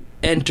breath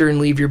enter and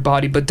leave your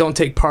body, but don't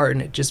take part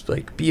in it. Just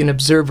like be an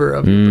observer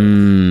of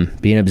your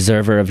breath. Be an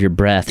observer of your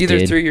breath, Either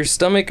dude. through your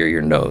stomach or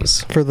your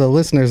nose. For the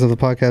listeners of the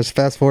podcast,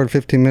 fast forward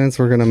 15 minutes,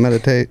 we're going to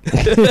meditate.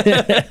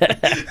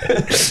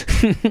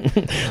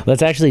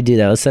 Let's actually do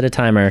that. Let's set a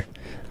timer.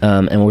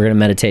 and we're gonna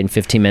meditate in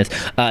 15 minutes.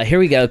 Here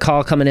we go.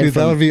 Call coming in. Dude,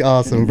 that would be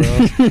awesome,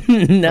 bro.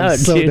 No, I'm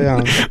so dude,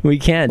 down. we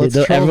can't. Let's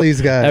dude. troll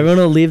these guys. Everyone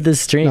will leave this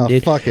stream, No,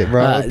 dude. fuck it,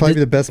 bro. It'll probably be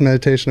the best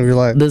meditation of your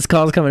life. This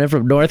call's coming in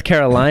from North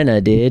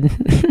Carolina, dude.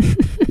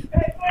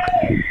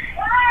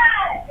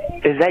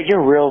 Is that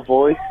your real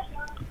voice,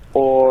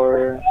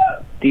 or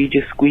do you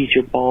just squeeze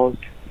your balls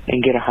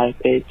and get a high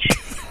pitch?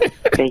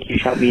 Thank you,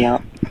 shout me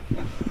out.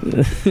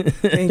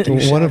 Thank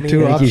you. One of two Thank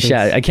you, options.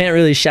 shout. I can't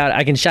really shout.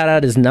 I can shout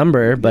out his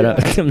number,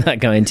 but I'm not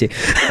going to.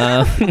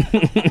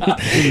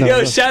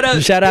 Yo, shout out to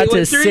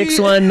 813.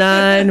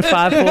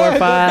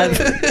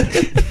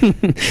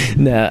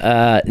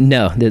 619-545.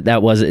 No,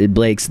 that was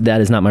Blake's.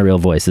 That is not my real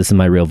voice. This is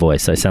my real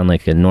voice. I sound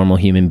like a normal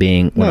human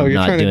being when No, I'm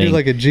you're not trying doing. to do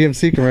like a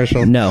GMC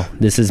commercial. No,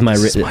 this is my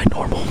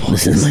normal voice.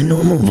 This is my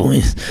normal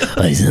voice.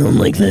 I sound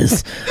like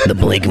this. The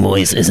Blake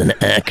voice is an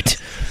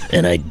act,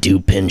 and I do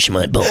pinch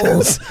my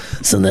balls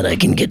so that I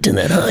can get to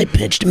that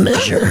high-pitched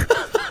measure.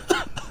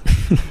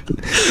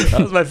 That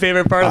was my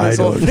favorite part of this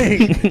whole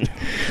thing.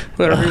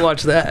 Let me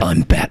rewatch that.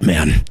 I'm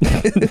Batman.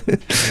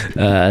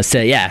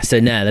 So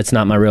no, that's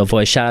not my real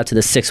voice. Shout out to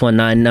the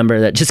 619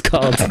 number that just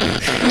called.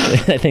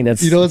 I think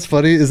that's. You know what's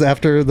funny is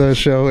after the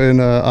show in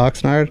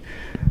Oxnard,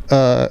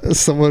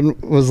 someone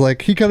was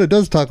like, he kind of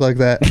does talk like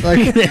that. Like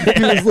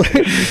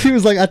he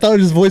was like, I thought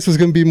his voice was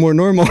going to be more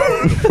normal.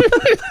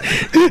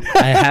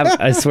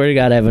 I swear to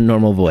God, I have a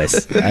normal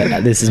voice.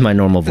 This is my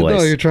normal voice.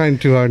 No, you're trying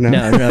too hard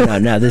now.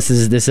 No. This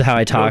is how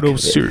I talk. No,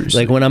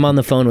 seriously. Like when I'm on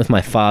the phone with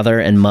my father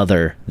and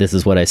mother, this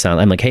is what I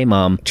sound. I'm like, hey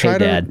mom, hey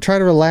dad. Try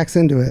to relax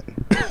into it.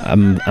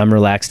 I'm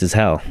relaxed as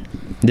hell.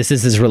 This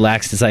is as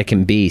relaxed as I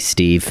can be,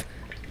 Steven.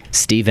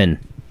 Steven.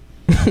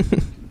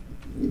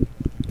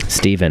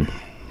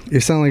 You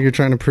sound like you're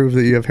trying to prove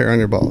that you have hair on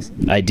your balls.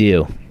 I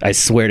do. I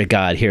swear to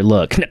God. Here,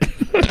 look.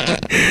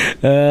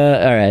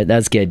 All right,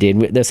 that's good,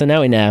 dude. So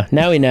now we know.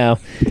 Now we know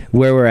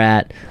where we're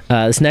at.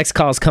 This next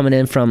call is coming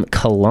in from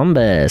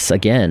Columbus,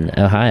 again,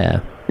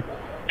 Ohio.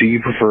 Do you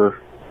prefer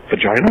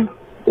vagina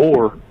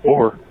or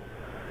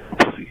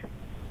pussy?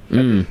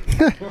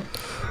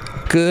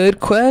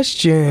 Good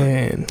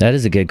question. That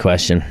is a good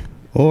question.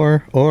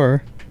 Or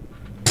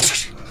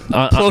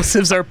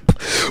Plosives are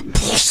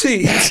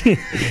pussy.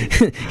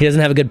 He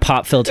doesn't have a good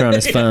pop filter on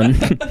his phone.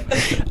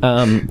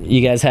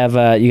 You guys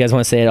want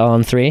to say it all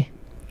on 3?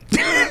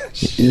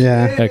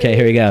 Yeah. Okay,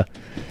 here we go.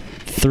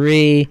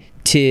 3,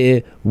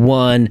 2,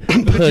 1.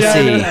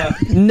 Pussy.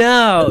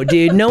 No,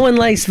 dude. No one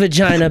likes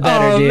vagina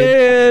better,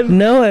 dude.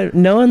 Man.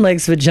 No one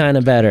likes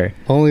vagina better.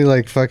 Only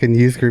like fucking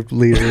youth group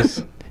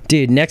leaders.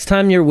 Dude, next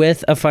time you're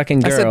with a fucking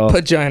girl. I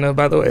said vagina,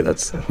 by the way.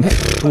 That's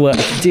what?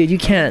 Dude, you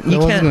can't. That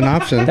wasn't an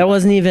option. That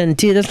wasn't even.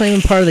 Dude, that's not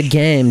even part of the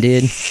game,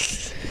 dude.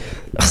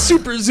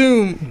 super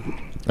zoom.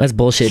 That's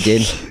bullshit,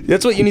 dude.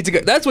 That's what you need to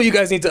go. That's what you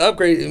guys need to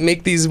upgrade.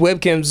 Make these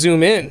webcams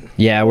zoom in.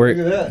 Yeah,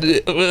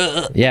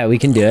 yeah, we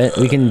can do it.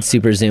 We can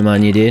super zoom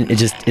on you, dude.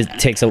 It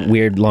takes a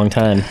weird long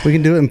time. We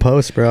can do it in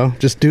post, bro.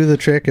 Just do the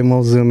trick and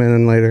we'll zoom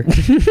in later.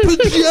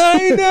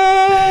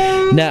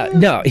 Vagina.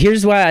 No.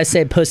 Here's why I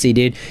say pussy,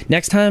 dude.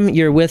 Next time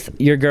you're with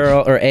your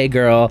girl or a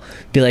girl,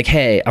 be like,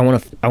 hey, I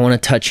want to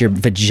touch your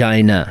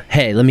vagina.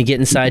 Hey, let me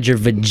get inside your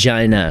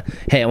vagina.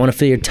 Hey, I want to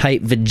feel your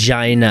tight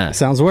vagina.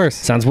 Sounds worse.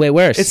 Sounds way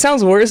worse. It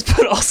sounds worse,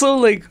 but also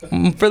like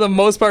for the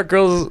most part,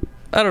 girls.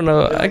 I don't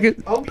know. I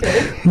could.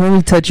 Okay. Let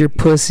me touch your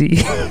pussy.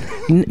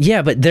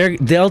 Yeah, but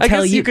they'll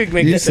tell you. You could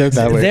make you said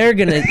that way. They're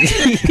gonna.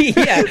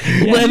 Yeah.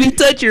 Let me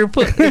touch your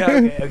pussy. Yeah,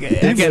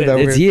 okay. I get it.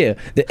 It's you.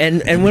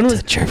 And when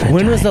was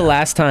the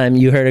last time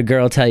you heard a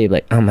girl tell you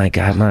like, oh my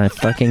god, my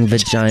fucking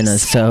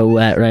vagina's so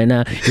wet right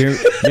now.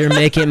 You're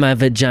making my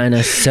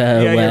vagina so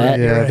wet.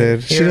 Yeah,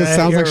 dude. She just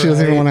sounds like she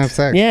doesn't even want to have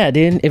sex. Yeah,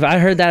 dude. If I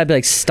heard that, I'd be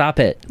like, stop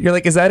it. You're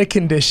like, is that a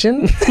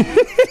condition?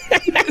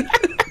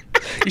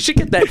 You should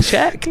get that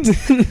checked.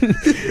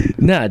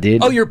 Nah,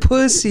 dude. Oh, your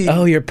pussy.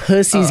 Oh, your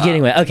pussy's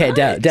getting wet. Okay,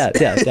 nice.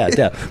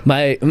 doubt.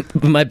 My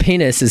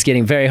penis is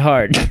getting very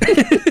hard.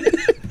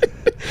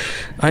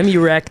 I'm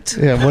erect.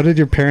 Yeah, what did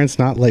your parents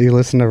not let you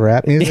listen to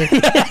rap music?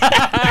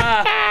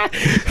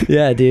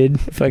 Yeah, dude.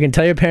 Fucking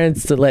tell your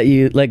parents to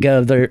let go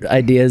of their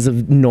ideas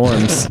of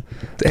norms,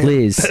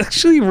 please. That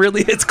actually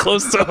really hits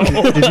close to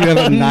home. Did you have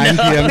a 9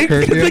 p.m.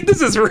 curfew? I think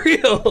this is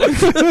real.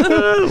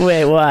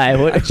 Wait, why?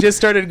 I just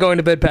started going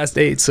to bed past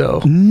 8,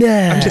 so. No.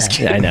 I'm just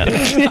kidding. I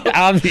know.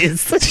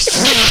 Obviously.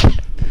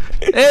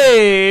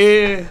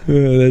 Hey.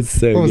 Oh, that's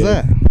so What was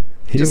good. that?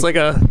 Just like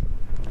a.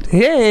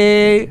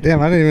 Hey.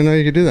 Damn, I didn't even know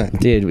you could do that.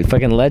 Dude,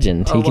 fucking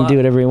legend. He can do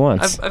whatever he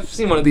wants. I've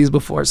seen one of these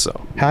before,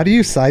 so. How do you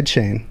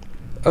sidechain?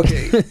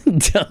 Okay.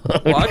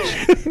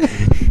 Watch.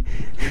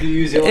 Do you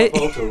use your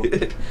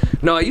photo?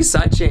 No, I use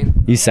Sidechain.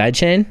 You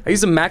sidechain? I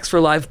use a Max for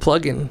Live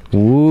plugin.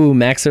 Ooh,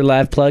 Max for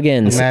Live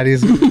plugins.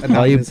 Maddie's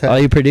all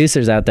you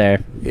producers out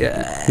there.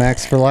 Yeah.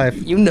 Max for life.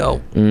 You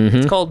know. Mm-hmm.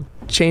 It's called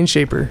Chain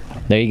Shaper.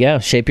 There you go.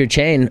 Shape your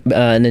chain,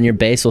 and then your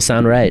bass will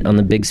sound right on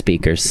the big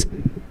speakers.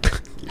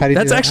 How do you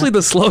That's do that? actually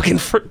the slogan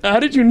for. How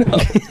did you know?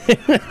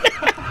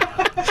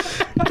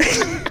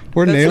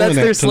 We're nailing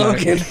That's it their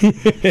tonight.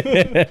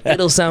 slogan.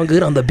 It'll sound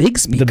good on the big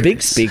speakers. The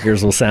big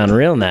speakers will sound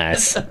real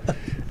nice. All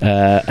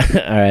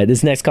right,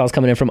 this next call is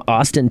coming in from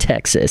Austin,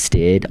 Texas,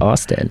 dude.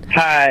 Austin.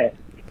 Hi,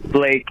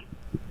 Blake.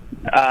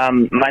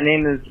 My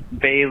name is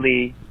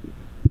Bailey,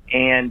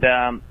 and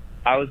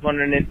I was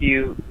wondering if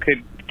you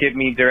could give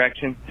me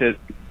directions to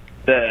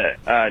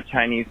the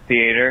Chinese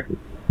theater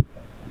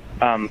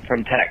from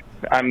Texas.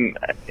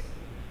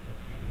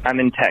 I'm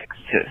in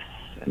Texas.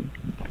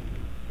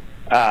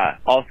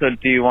 Also,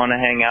 do you want to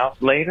hang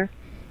out later?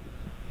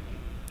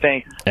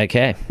 Thanks.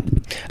 Okay.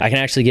 I can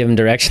actually give him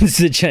directions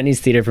to the Chinese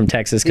theater from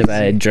Texas because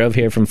I drove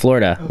here from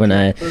Florida when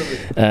I...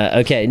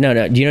 okay, no,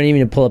 you don't even need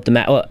to pull up the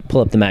map. Well,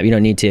 pull up the map. You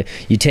don't need to.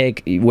 You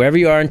take... Wherever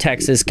you are in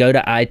Texas, go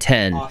to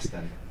I-10.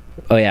 Austin.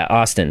 Oh, yeah,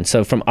 Austin.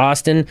 So from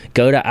Austin,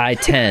 go to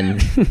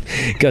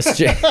I-10.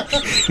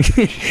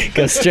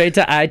 Go straight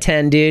to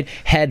I-10, dude.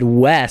 Head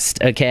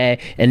west, okay?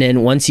 And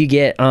then once you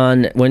get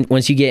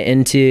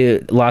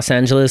into Los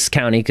Angeles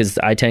County, because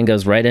I-10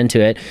 goes right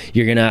into it,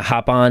 you're going to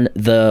hop on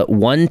the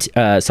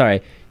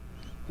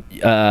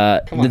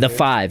the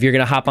 5. You're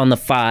gonna hop on the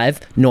 5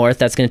 north.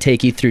 That's gonna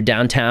take you through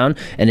downtown,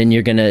 and then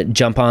you're gonna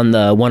jump on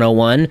the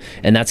 101,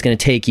 and that's gonna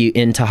take you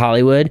into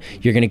Hollywood.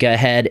 You're gonna go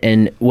ahead,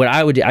 and what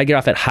I would do, I get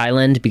off at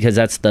Highland because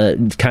that's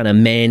the kind of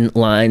main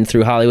line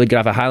through Hollywood. Get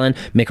off at Highland,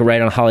 make a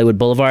right on Hollywood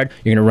Boulevard.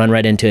 You're gonna run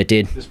right into it,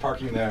 dude. There's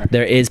parking there.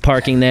 There is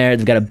parking there.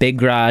 They've got a big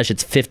garage.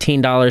 It's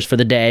 $15 for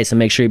the day, so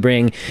make sure you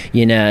bring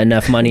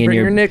enough money in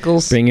your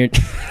nickels. Bring your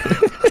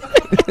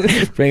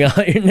bring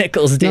all your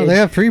nickels, dude. No, they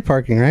have free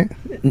parking, right?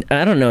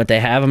 I don't know what they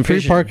have. I'm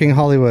pretty Free parking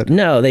Hollywood.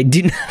 No, they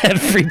do not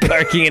have free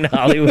parking in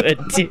Hollywood.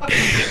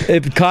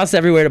 It costs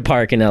everywhere to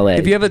park in LA.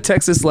 If you have a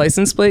Texas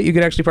license plate, you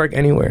can actually park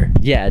anywhere.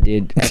 Yeah,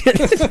 dude.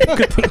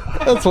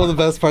 That's one of the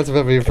best parts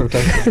of being from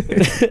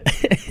Texas.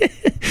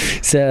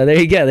 So there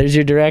you go. There's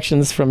your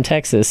directions from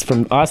Texas,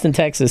 from Austin,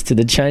 Texas to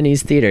the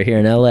Chinese theater here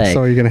in LA.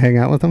 So are you going to hang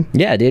out with them?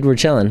 Yeah, dude, we're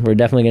chilling. We're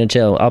definitely going to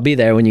chill. I'll be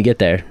there when you get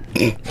there.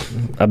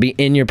 I'll be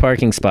in your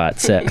parking spot.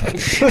 So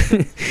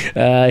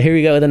here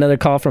we go with another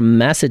call from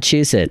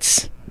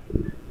Massachusetts.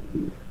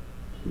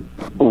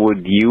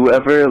 Would you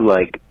ever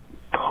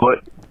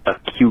put a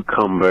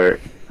cucumber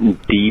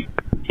deep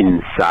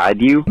inside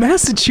you?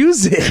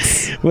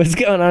 Massachusetts. What's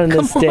going on in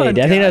this state? I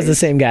think that was the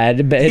same guy.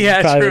 I bet it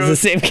Yeah, probably true.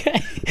 was the same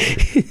guy.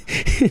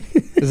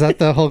 Is that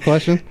the whole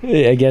question?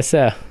 Yeah, I guess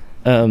so.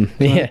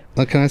 Yeah.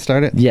 Can I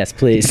start it? Yes,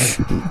 please.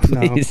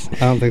 No, Please. I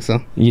don't think so.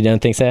 You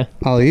don't think so?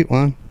 I'll eat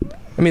one.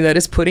 I mean, that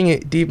is putting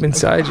it deep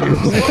inside you.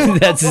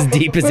 That's as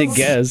deep as it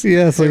goes.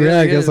 Yeah, so It yeah, I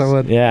really guess is. I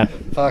would. Yeah.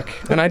 Fuck.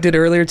 And I did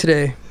earlier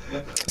today.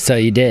 So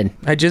you did.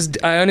 I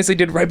honestly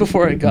did right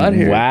before I got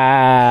here.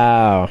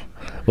 Wow.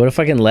 What a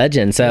fucking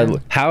legend. So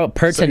how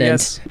pertinent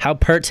yes. how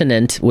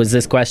pertinent was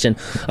this question?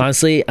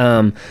 Honestly,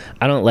 I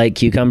don't like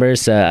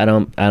cucumbers, so I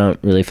don't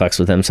really fucks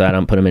with them, so I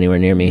don't put them anywhere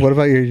near me. What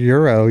about your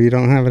Euro? You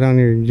don't have it on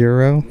your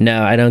Euro?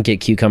 No, I don't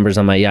get cucumbers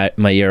on my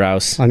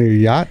Euros. On your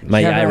yacht?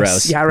 My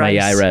Gyros. Gyros. My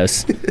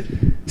Gyros.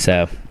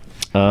 So,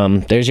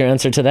 there's your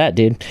answer to that,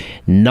 dude.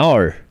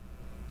 No.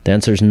 The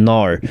answer is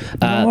no.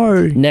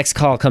 Next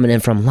call coming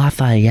in from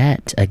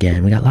Lafayette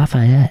again. We got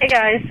Lafayette. Hey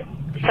guys,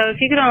 so if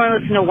you could only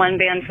listen to one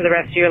band for the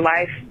rest of your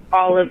life,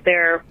 all of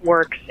their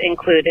works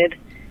included,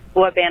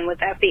 what band would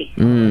that be?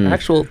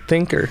 Actual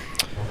thinker.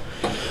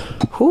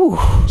 Whew.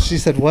 She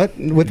said what?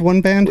 With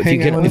one band? If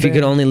you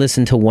could only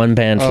listen to one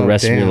band for the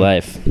rest of your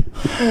life.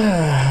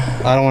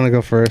 I don't want to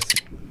go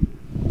first.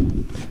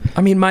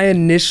 I mean, my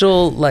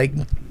initial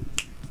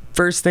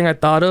first thing I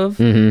thought of,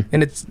 and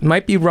it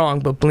might be wrong,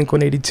 but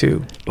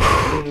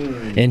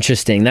Blink-182.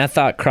 Interesting. That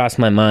thought crossed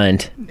my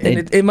mind.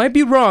 And it might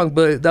be wrong,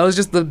 but that was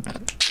just the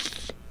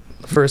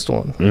first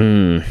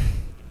one.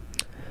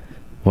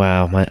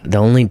 Wow, the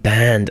only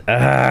band.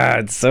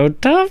 It's so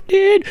tough,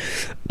 dude.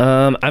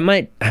 I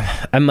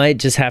might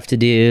just have to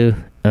do.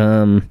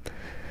 I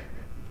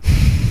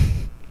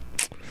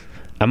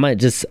might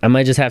just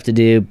have to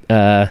do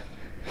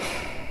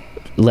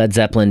Led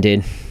Zeppelin,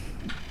 dude.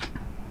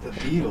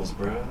 Beatles,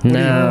 bro.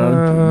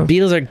 No,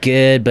 Beatles are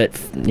good, but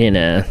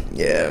Yeah.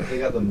 They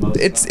got the most.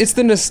 It's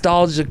the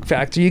nostalgic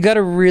factor. You got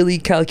to really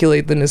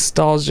calculate the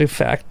nostalgia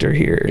factor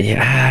here.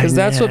 Yeah, because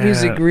that's what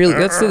music really.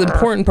 That's the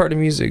important part of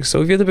music.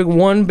 So if you have to pick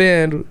one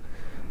band,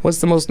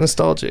 what's the most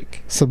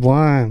nostalgic?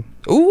 Sublime.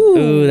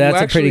 Ooh, that's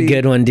a pretty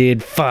good one,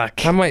 dude.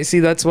 Fuck. I might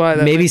see. That's why.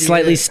 That Maybe might be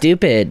Slightly it.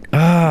 Stupid.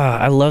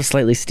 I love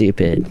Slightly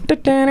Stupid.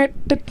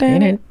 That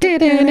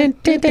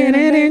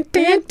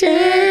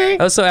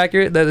was so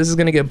accurate that this is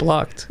gonna get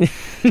blocked.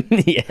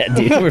 Yeah,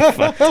 dude, we're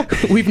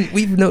fucked.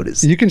 We've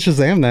noticed. You can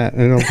Shazam that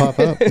and it'll pop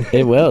up.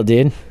 It will,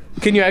 dude.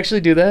 Can you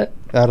actually do that?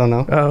 I don't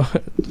know. Oh,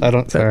 I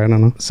don't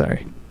know.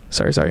 Sorry.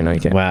 No, you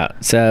can't. Wow.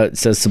 So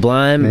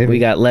Sublime, Maybe. we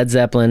got Led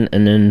Zeppelin,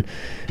 and then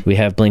we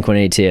have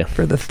Blink-182.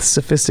 For the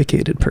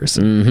sophisticated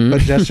person.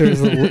 But Gesture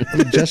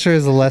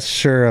is less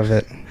sure of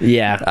it.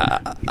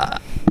 Yeah.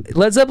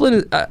 Led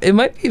Zeppelin, it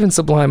might be even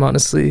Sublime,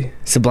 honestly.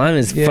 Sublime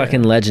is Yeah.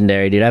 fucking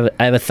legendary, dude.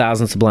 I have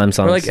 1,000 Sublime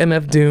songs. Or like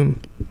MF Doom.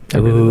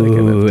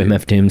 Ooh,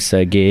 MF Doom's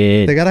so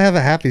good. They gotta have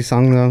a happy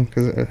song though,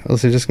 because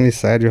else you're just gonna be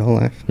sad your whole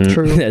life.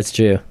 True. That's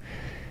true.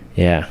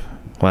 Yeah.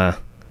 Wow.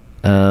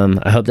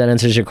 I hope that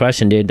answers your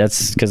question, dude.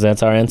 That's because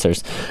that's our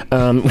answers.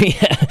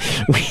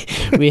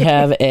 We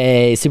have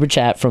a super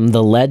chat from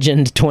the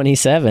Legend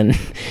 27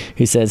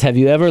 who says, "Have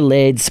you ever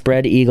laid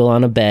spread eagle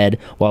on a bed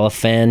while a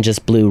fan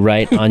just blew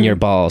right on your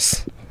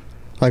balls?"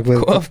 Like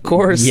with, of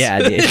course. Yeah,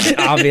 dude.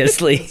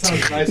 Obviously.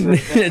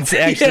 It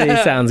actually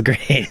sounds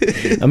great.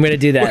 I'm gonna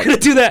do that. We're gonna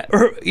do that.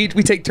 Or we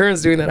take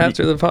turns doing that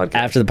after the podcast.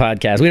 After the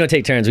podcast, we don't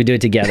take turns. We do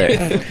it together.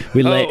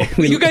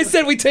 You guys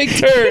said we take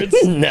turns.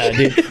 No,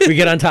 dude. We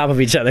get on top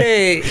of each other.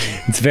 Hey.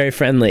 It's very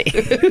friendly.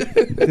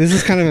 This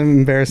is kind of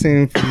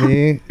embarrassing for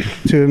me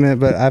to admit,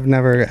 but I've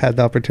never had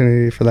the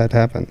opportunity for that to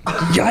happen.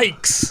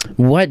 Yikes!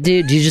 What,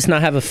 dude? Do you just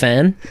not have a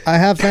fan? I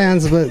have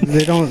fans, but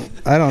they don't.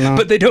 I don't know.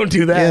 But they don't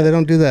do that. Yeah, they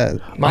don't do that.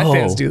 My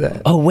fans do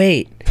that. Oh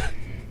wait.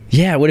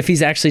 Yeah, what if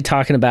he's actually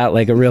talking about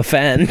like a real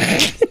fan?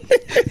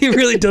 He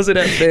really doesn't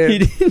have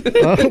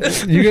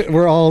fans.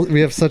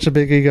 We have such a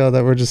big ego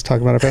that we're just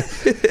talking about our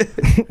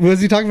fan.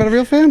 Was he talking about a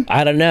real fan?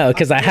 I don't know,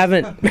 because I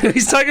haven't.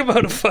 He's talking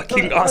about a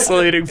fucking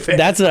oscillating fan.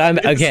 That's what I'm.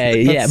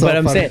 Okay, yeah, so but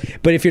I'm funny. saying.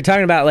 But if you're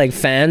talking about like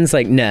fans,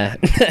 like nah,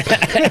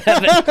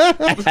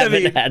 I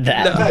haven't had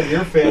that. No,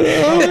 your fan.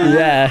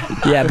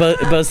 Yeah.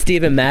 Both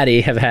Steve and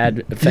Maddie have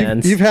had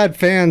fans. You've had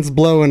fans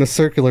blow in a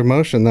circular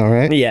motion, though,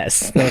 right?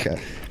 Yes. Okay.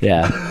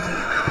 Yeah.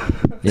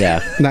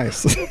 Yeah.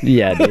 Nice.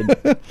 Yeah, dude.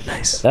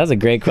 Nice. That was a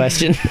great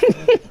question.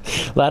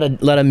 a lot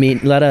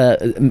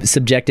of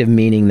subjective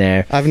meaning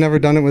there. I've never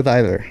done it with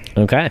either.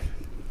 Okay.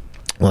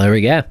 Well, there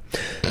we go.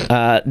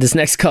 This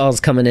next call is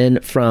coming in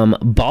from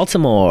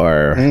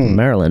Baltimore,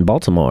 Maryland,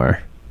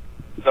 Baltimore.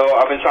 So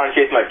I've been trying to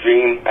chase my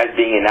dream as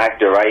being an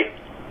actor, right?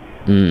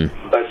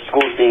 But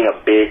school's being a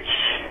bitch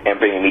and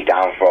bringing me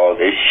down for all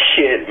this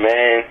shit,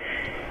 man.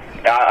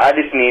 I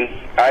just need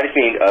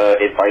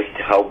advice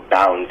to help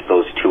balance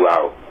those two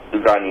out.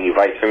 You got any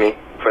advice for me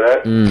for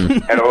that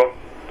at all?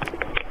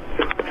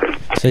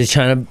 So he's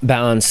trying to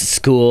balance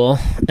school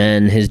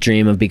and his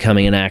dream of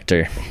becoming an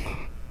actor.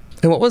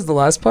 And what was the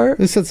last part?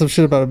 He said some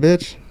shit about a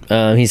bitch.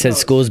 He said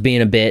school's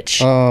being a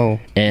bitch. Oh.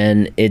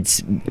 And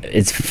it's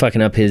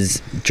fucking up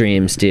his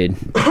dreams, dude,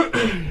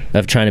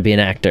 of trying to be an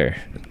actor.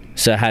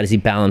 So how does he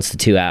balance the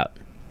two out?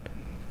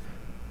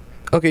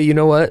 Okay, you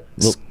know what?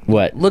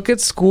 What? Look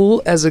at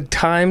school as a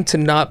time to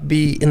not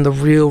be in the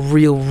real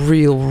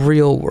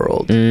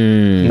world.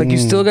 Like you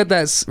still got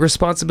that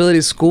responsibility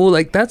of school.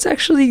 Like that's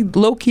actually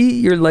low key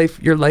your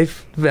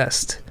life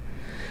vest,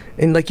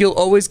 and like you'll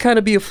always kind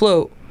of be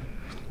afloat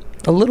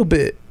a little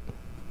bit.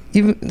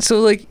 Even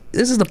so, like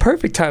this is the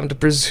perfect time to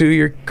pursue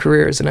your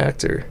career as an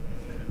actor.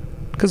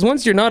 Because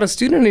once you're not a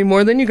student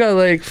anymore, then you got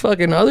like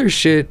fucking other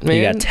shit, man.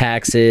 You got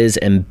taxes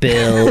and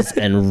bills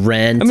and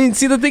rent. I mean,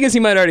 see, the thing is, he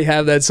might already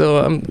have that.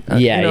 So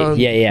yeah.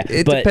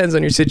 It depends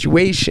on your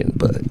situation,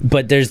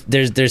 but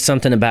there's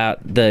something about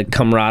the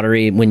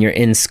camaraderie when you're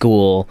in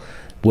school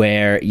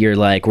where you're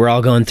like, we're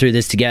all going through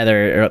this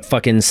together. It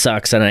fucking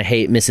sucks, and I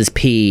hate Mrs.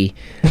 P,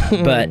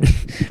 but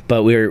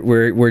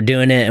we're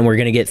doing it, and we're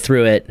gonna get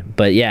through it.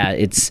 But yeah,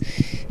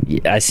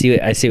 I see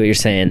what you're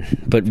saying.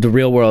 But the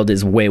real world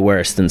is way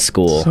worse than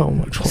school. So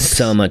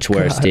much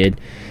worse, God.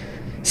 dude.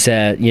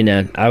 So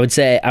I would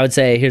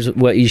say here's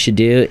what you should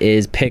do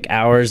is pick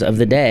hours of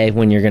the day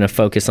when you're gonna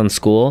focus on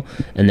school,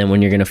 and then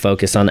when you're gonna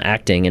focus on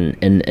acting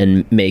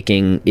and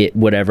making it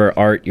whatever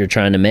art you're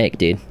trying to make,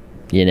 dude.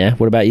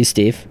 What about you,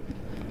 Steve?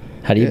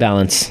 How do you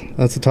balance?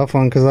 That's a tough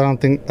one because I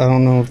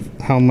don't know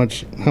how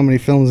many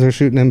films they're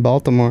shooting in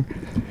Baltimore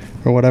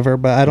or whatever,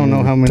 but I don't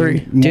know how many.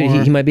 3. More.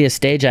 Dude, he might be a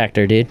stage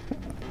actor, dude.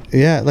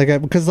 Yeah,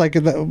 because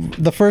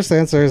the first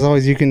answer is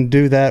always you can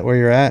do that where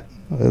you're at.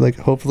 Like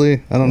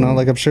hopefully, I don't know.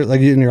 Like I'm sure,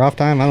 like in your off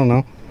time, I don't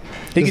know.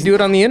 He could do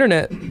it on the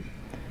internet.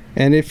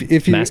 And if you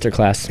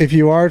masterclass, if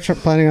you are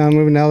planning on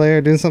moving to LA or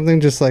doing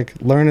something, just like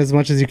learn as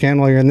much as you can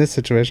while you're in this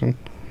situation,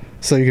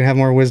 so you can have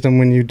more wisdom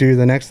when you do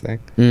the next thing.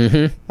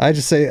 Mm-hmm. I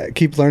just say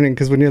keep learning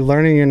because when you're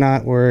learning, you're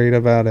not worried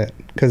about it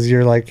because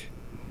you're like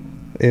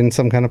in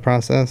some kind of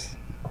process,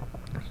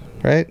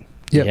 right?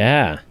 Yep.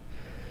 Yeah.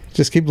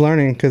 Just keep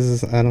learning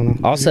because I don't know.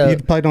 Also, you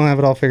probably don't have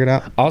it all figured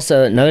out.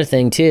 Also, another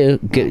thing too,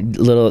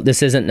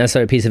 this isn't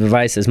necessarily a piece of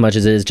advice as much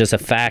as it is just a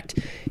fact.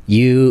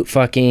 You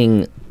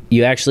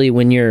actually,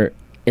 when you're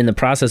in the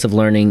process of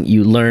learning,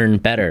 you learn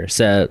better.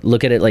 So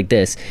look at it like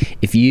this.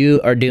 If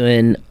you are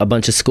doing a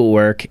bunch of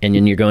schoolwork and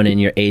then you're going in,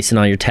 you're acing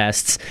all your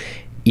tests,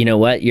 you know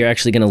what? You're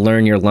actually going to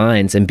learn your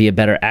lines and be a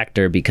better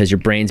actor because your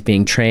brain's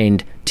being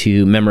trained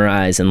to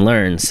memorize and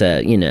learn.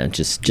 So,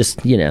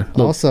 just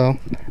Also,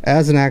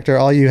 as an actor,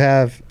 all you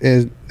have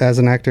is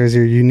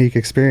your unique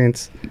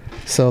experience.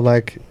 So,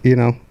 like,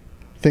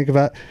 think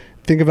about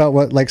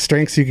what like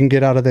strengths you can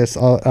get out of this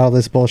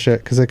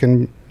bullshit because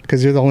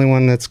you're the only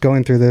one that's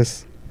going through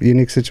this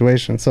unique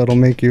situation. So it'll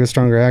make you a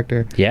stronger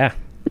actor. Yeah.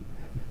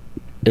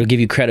 It'll give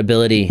you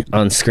credibility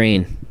on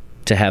screen.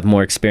 To have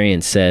more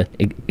experience,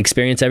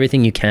 experience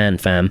everything you can,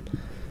 fam.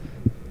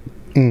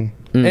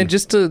 And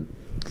just to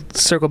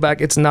circle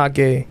back, it's not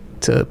gay.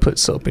 to put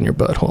soap in your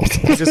butthole.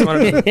 I just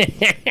wanted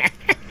to,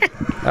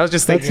 I was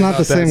just thinking That's not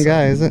about the that, same so-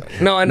 guy, is it?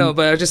 No, I know,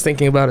 but I was just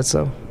thinking about it,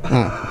 so.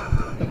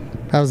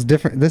 That was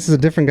different. This is a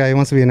different guy. He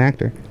wants to be an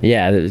actor.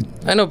 Yeah,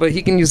 I know, but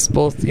he can use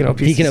both, you know,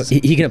 he pieces.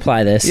 can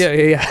apply this.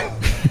 Yeah.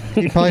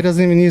 He probably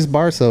doesn't even use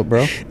bar soap,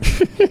 bro.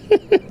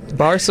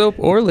 Bar soap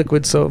or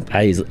liquid soap?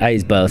 I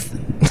use both.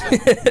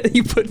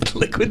 You put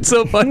liquid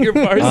soap on your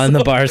bar soap? On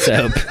the bar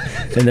soap,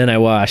 and then I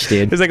wash,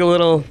 dude. There's like a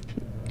little...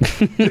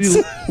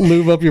 You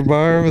lube up your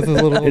bar with a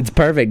little... It's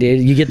perfect,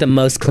 dude. You get the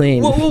most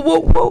clean.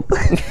 Whoa.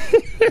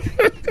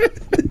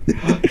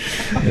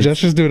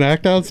 Jester's doing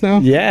act outs now?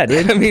 Yeah,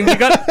 dude. I mean, we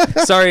got...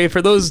 Sorry,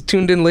 for those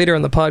tuned in later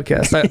on the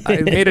podcast, I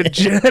made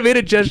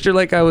a gesture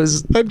like I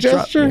was... A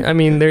gesture? I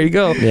mean, there you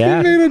go. Yeah.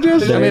 He made a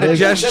gesture. I made a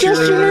gesture.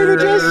 Gesture made a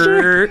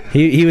gesture.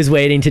 He was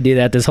waiting to do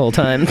that this whole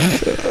time.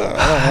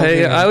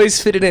 I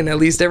always fit it in at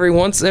least every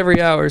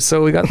hour,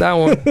 so we got that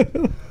one.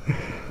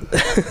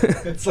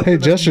 Hey,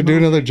 gesture, do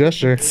another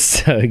gesture.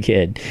 So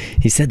good.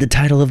 He said the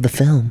title of the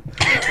film.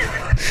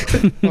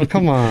 Oh,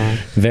 come on.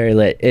 Very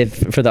lit. If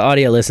for the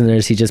audio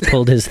listeners, he just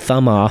pulled his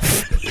thumb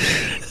off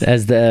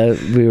as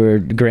we were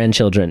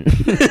grandchildren.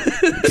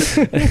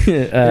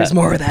 There's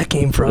more where that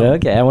came from.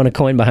 Okay, I want a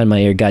coin behind my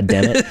ear. God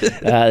damn it.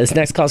 This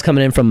next call's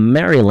coming in from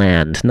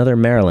Maryland. Another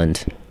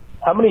Maryland.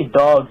 How many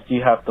dogs do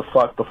you have to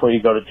fuck before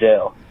you go to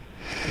jail?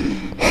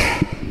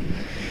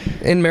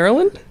 In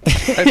Maryland?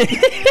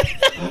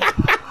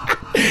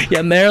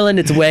 Yeah, Maryland,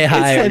 it's way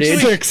higher,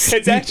 dude.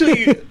 It's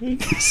actually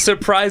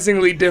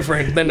surprisingly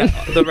different than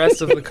the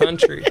rest of the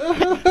country.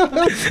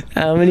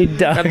 How many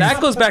dogs? And that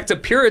goes back to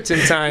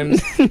Puritan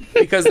times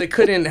because they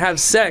couldn't have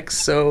sex,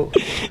 so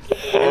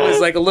it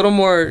was like a little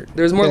more.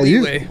 There's more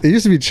leeway. It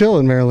used to be chill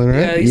in Maryland,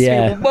 Yeah, right? it used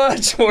to be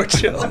much more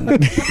chill.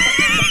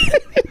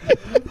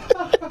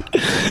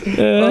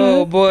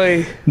 Oh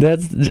boy,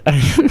 that's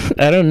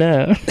I don't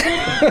know.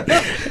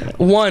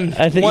 One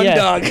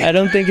dog. I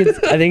don't think it's.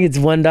 I think it's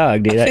one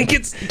dog, dude. I think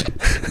it's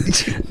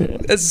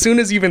as soon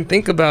as you even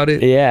think about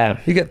it. Yeah,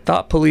 you get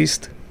thought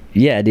policed.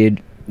 Yeah,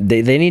 dude.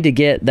 They need to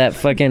get that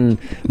fucking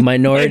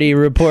Minority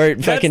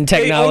Report fucking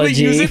technology.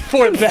 They only use it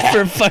for that.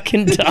 For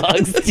fucking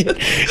dogs, dude.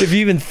 If you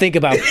even think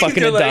about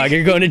fucking a dog,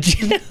 you're going to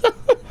jail.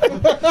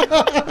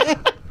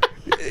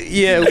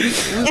 Yeah,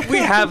 we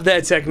have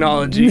that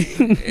technology,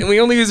 and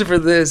we only use it for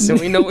this, and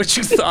we know what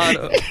you thought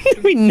of.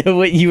 We know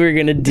what you were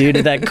gonna do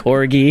to that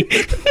corgi.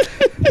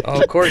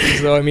 Oh,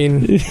 corgis, though. I mean,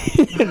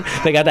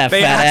 they got that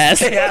fat ass.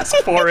 They ask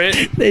for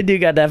it. They do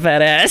got that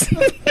fat ass.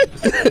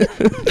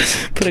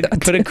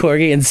 Put a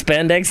corgi in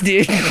spandex,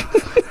 dude.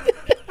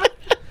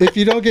 If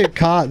you don't get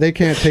caught, they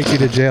can't take you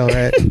to jail,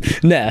 right?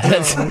 No,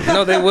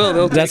 no, they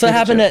will. That's what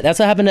happened. That's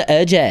what happened to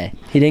OJ.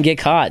 He didn't get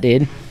caught,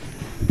 dude.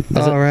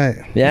 All right.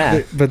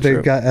 Yeah. But they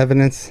got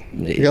evidence.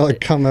 They got like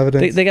cum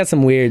evidence. They got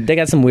some weird. They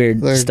got some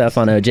weird stuff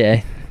on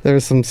OJ.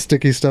 There's some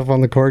sticky stuff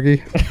on the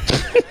corgi.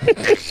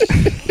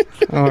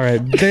 All right.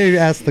 They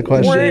asked the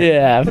question.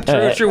 Yeah.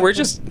 True. We're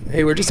just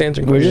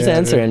answering. We're just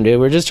answering, dude.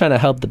 We're just trying to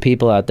help the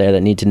people out there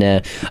that need to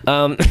know.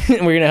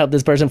 We're gonna help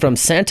this person from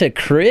Santa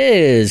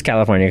Cruz,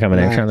 California, coming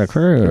in. Santa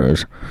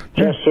Cruz.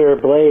 Yes, sir,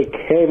 Blake.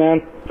 Hey,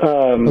 man.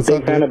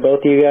 Big fan of both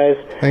of you guys.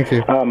 Thank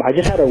you. I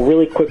just had a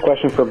really quick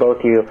question for both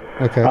of you.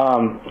 Okay.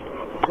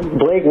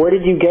 Blake, where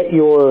did you get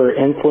your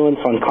influence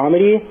on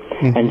comedy?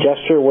 Mm-hmm. And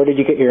Jester, where did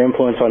you get your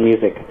influence on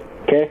music?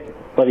 Okay?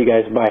 Love you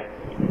guys. Bye.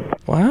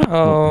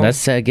 Wow.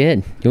 That's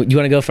good. You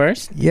want to go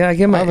first? Yeah,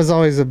 I was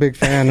always a big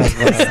fan of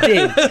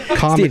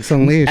Comics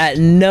Unleashed. At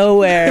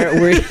nowhere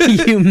were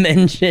you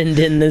mentioned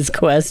in this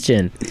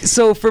question.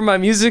 So for my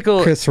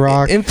musical Chris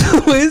Rock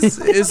influence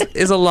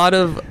is a lot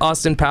of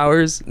Austin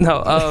Powers.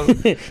 No,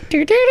 I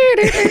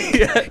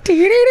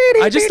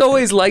just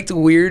always liked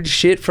weird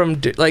shit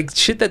from like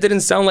shit that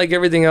didn't sound like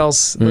everything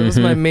else. That was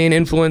my main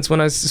influence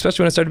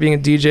especially when I started being a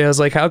DJ. I was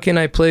like, how can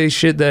I play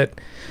shit that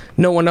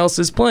no one else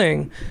is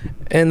playing?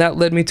 And that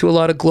led me to a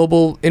lot of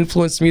global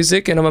influenced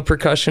music, and I'm a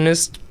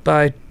percussionist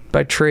by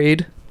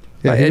trade.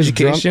 Yeah, by he was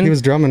education. he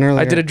was drumming earlier.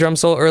 I did a drum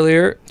solo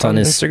earlier on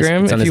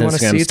Instagram. It's on if his you want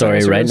to Instagram see it, story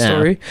it's on his right Instagram now.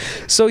 story.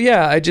 So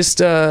yeah, I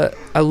just I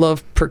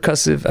love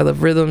percussive. I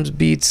love rhythms,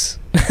 beats.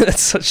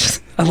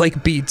 I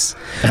like beats.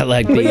 I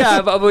like But beats. yeah,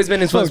 I've always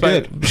been influenced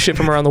by shit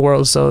from around the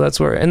world. So that's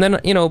where. And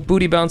then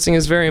booty bouncing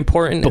is very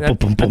important.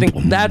 And I think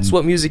that's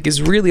what music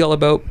is really all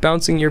about: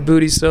 bouncing your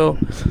booty. So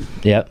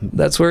yep,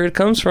 that's where it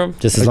comes from.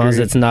 Just as long as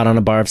it's not on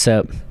a bar of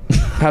soap.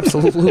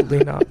 Absolutely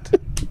not.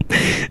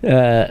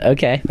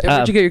 Okay. And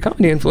where'd you get your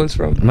comedy influence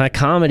from? My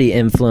comedy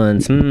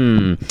influence, I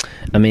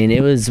mean,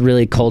 it was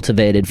really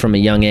cultivated from a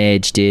young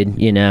age,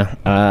 dude. You know,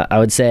 I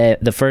would say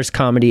the first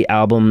comedy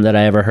album that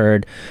I ever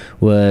heard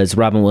was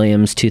Robin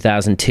Williams'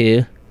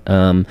 2002.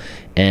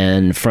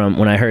 And from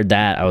when I heard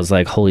that, I was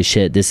like, holy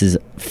shit, this is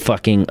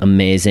fucking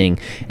amazing.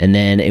 And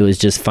then it was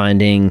just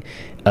finding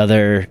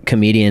other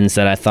comedians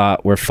that I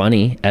thought were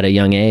funny at a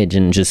young age,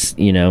 and just,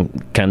 you know,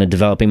 kind of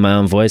developing my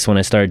own voice when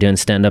I started doing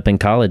stand-up in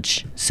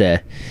college. So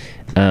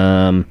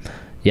I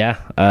kind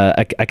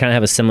of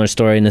have a similar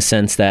story in the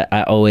sense that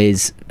I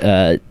always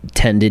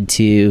tended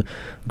to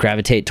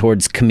gravitate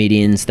towards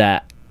comedians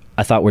that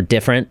I thought were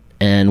different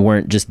and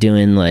weren't just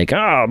doing like,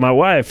 oh, my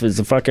wife is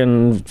a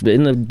fucking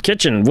in the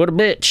kitchen, what a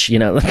bitch, you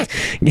know,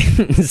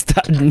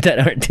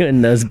 that aren't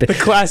doing those bits. The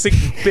classic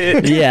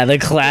bit. Yeah, the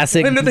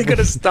classic. When are they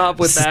gonna stop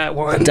with that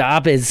one?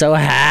 Stop it, so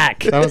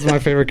hack. That was my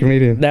favorite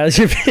comedian. That was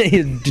your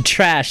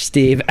trash,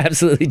 Steve.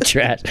 Absolutely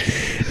trash.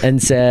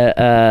 And so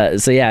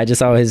yeah, I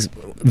just always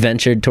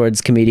ventured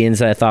towards comedians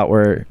that I thought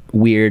were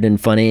weird and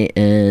funny,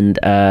 and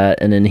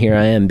then here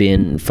I am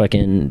being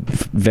fucking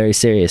very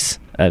serious.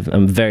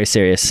 I'm very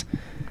serious.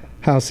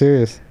 How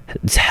serious?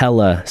 It's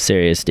hella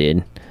serious,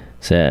 dude.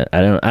 So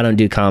I don't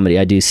do comedy.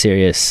 I do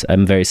serious.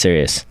 I'm very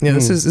serious. Yeah,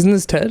 isn't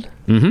this Ted?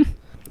 Mm-hmm.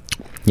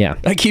 Yeah.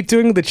 I keep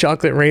doing the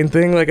chocolate rain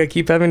thing. Like I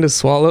keep having to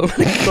swallow.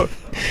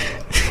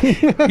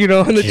 You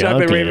know, in the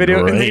chocolate rain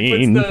video, and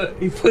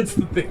he puts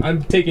the thing.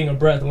 I'm taking a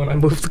breath when I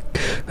move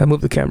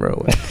the camera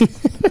away.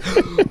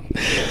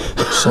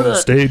 So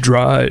stay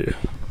dry.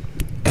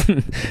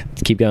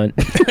 Keep going.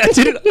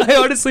 Dude, I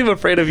honestly am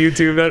afraid of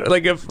YouTube.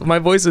 Like if my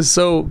voice is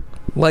so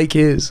like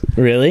his.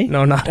 Really?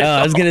 No, not. Oh,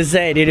 I was gonna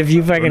say, dude, if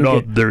you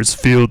fucking. There's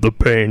Feel the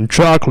Pain,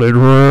 Chocolate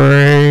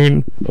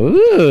Rain.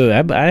 Ooh,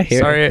 I hear.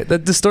 Sorry, the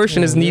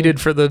distortion is needed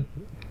for the.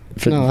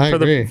 I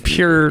agree. The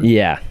pure.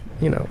 Yeah.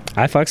 You know.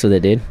 I fucks with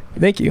it, dude.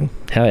 Thank you.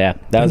 Hell yeah,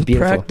 that was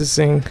beautiful.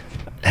 Practicing.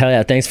 Hell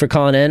yeah, thanks for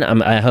calling in.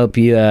 I hope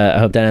I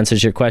hope that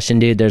answers your question,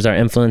 dude. There's our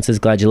influences.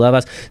 Glad you love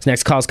us. This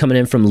next call's coming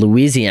in from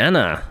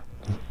Louisiana.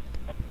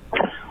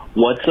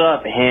 What's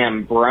up,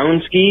 ham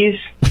bronskis?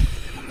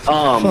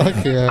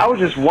 I was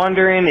just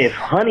wondering if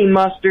honey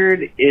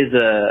mustard is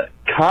a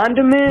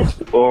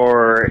condiment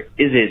or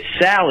is it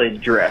salad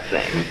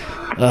dressing?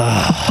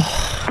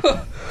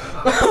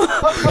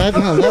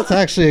 That's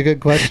actually a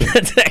good question.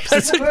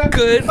 That's a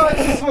good. I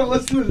just want to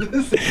listen to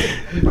this.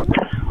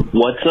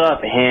 What's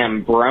up,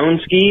 ham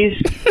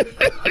bronskis?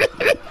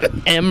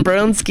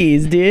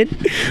 Hambronskis, dude.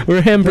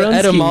 We're hambronskis.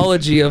 The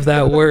etymology of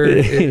that word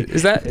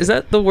is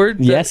that the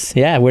word? Yes.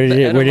 Yeah. Where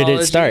did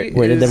it start?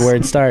 Where did the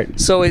word start?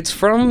 So it's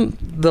from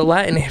the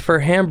Latin for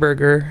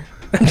hamburger.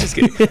 I'm just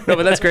kidding. No,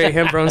 but that's great,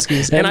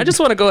 hambronskis. And I just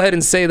want to go ahead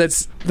and say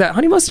that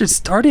honey mustard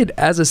started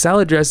as a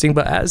salad dressing,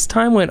 but as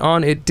time went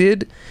on, it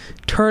did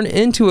turn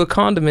into a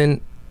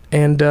condiment,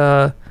 and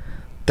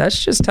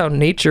that's just how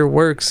nature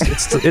works.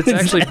 It's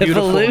actually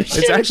beautiful.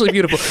 It's actually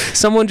beautiful.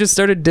 Someone just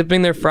started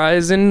dipping their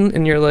fries in,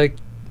 and you're like,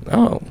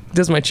 oh,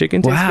 does my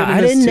chicken taste good in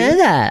I this didn't too? know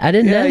that. I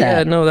didn't know that.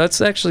 Yeah, no,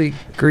 that's actually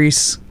Greek.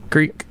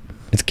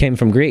 It came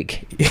from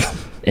Greek.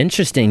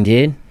 Interesting,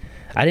 dude.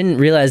 I didn't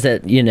realize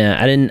that, you know,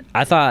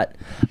 I thought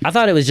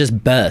it was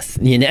just both,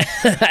 you know.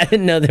 I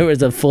didn't know there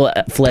was a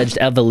full-fledged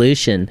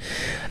evolution.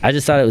 I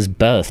just thought it was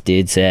both,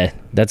 dude. So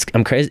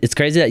I'm crazy. It's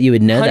crazy that you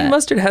would know that. Honey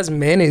mustard has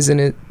mayonnaise in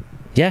it.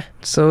 Yeah.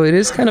 So it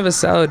is kind of a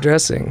salad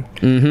dressing.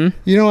 Mm-hmm.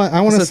 You know what?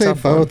 I want to say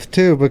both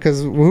too,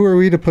 because who are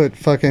we to put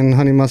fucking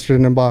honey mustard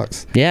in a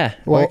box? Yeah.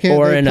 Why can't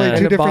or they in play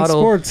two different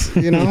bottle. sports?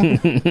 You know,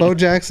 Bo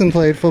Jackson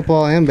played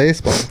football and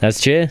baseball.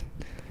 That's true.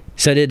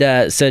 So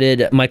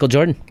did Michael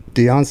Jordan.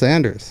 Deion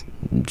Sanders.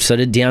 So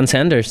did Deion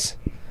Sanders.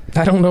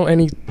 I don't know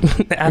any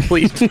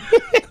athlete.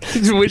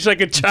 Wish I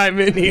could chime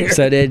in here.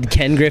 So did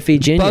Ken Griffey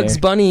Jr. Bugs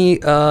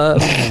Bunny. I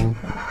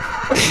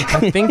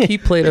think he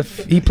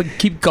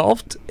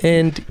golfed,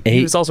 and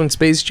he was also in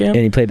Space Jam.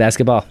 And he played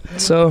basketball.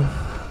 So,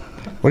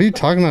 what are you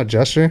talking about,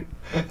 Gesture?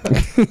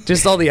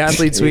 Just all the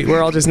athletes.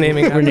 We're all just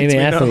naming. We're naming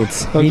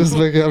athletes. I'm just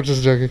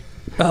joking.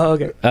 Oh,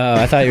 okay. Oh,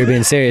 I thought you were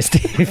being serious,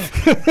 Steve.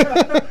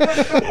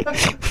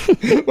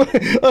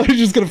 Are you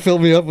just gonna fill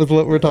me up with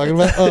what we're talking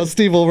about?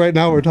 Steve, well, right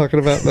now we're talking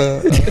about the.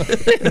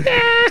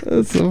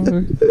 That's so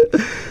funny.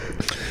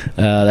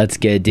 That's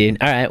good, dude.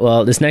 All right,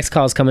 well, this next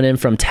call is coming in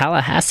from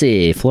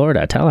Tallahassee,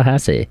 Florida.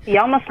 Tallahassee.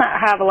 Y'all must not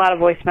have a lot of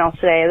voicemails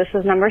today. This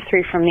is number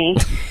 3 from me.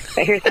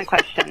 But here's my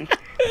question.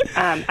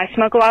 I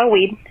smoke a lot of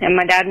weed, and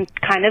my dad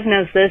kind of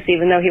knows this,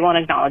 even though he won't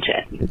acknowledge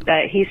it.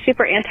 But he's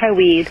super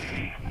anti-weed.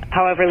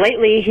 However,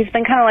 lately, he's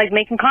been kind of like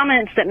making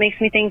comments that makes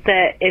me think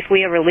that if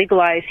we ever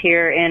legalize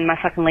here in my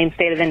fucking lame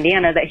state of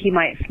Indiana, that he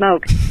might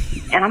smoke.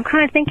 And I'm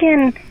kind of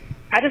thinking,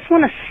 I just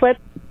want to slip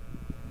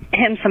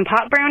him some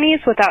pot brownies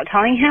without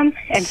telling him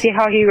and see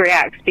how he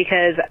reacts,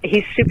 because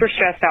he's super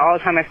stressed out all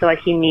the time. I feel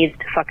like he needs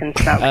to fucking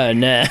smoke. Oh,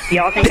 no.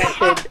 Y'all think I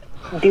should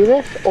do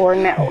this or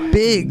no?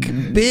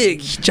 Big,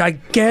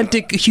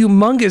 gigantic,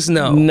 humongous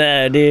no.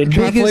 No, dude.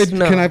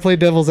 Can I play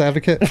devil's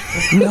advocate?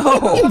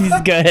 No.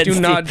 Just go ahead, Do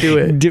Steve. not do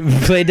it.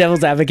 Play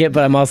devil's advocate,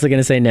 but I'm also going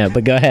to say no,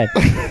 but go ahead.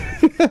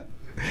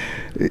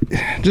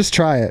 Just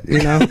try it,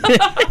 you know?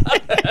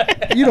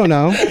 You don't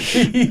know.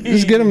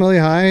 Just get him really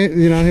high,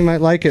 you know, he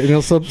might like it. And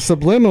he'll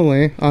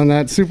subliminally, on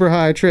that super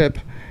high trip,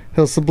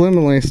 he'll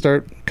subliminally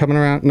start coming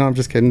around. No, I'm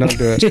just kidding. Don't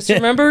do it. Just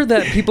remember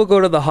that people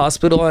go to the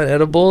hospital on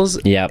edibles.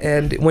 Yep.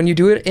 And when you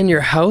do it in your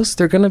house,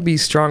 they're gonna be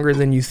stronger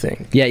than you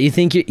think. Yeah, you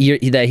think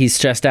that he's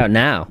stressed out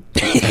now.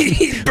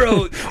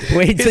 Bro,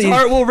 Wait till his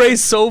heart will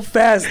race so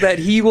fast that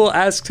he will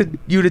ask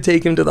you to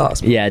take him to the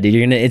hospital. Yeah,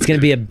 dude, it's gonna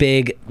be a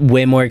big,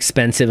 way more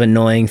expensive,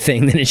 annoying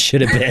thing than it should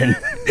have been.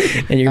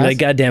 And you're like,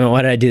 God damn it,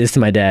 why did I do this to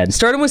my dad?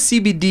 Start him with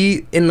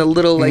CBD in a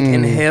little like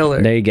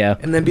inhaler. There you go.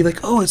 And then be like,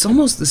 oh, it's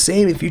almost the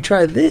same if you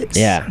try this.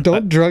 Yeah.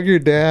 Don't drug your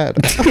dad.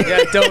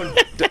 Yeah, don't.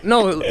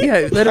 No,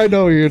 yeah. I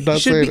know you're not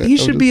saying it. He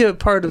should be a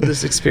part of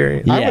this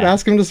experience. I would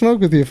ask him to smoke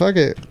with you. Fuck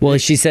it. Well,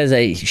 she says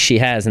that she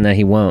has and that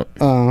he won't.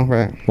 Oh,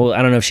 right. Well,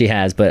 I don't know if she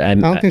has, but I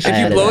don't think she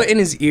If you blow it in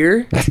his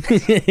ear,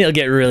 he'll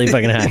get really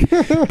fucking high.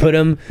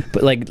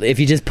 But like, if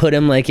you just put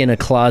him like in a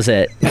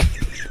closet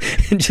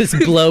and just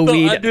blow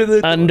weed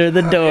under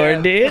the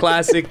door, dude.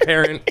 Classic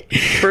parent.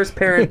 First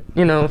parent,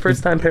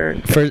 first time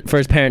parent.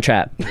 First parent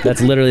trap.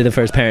 That's literally the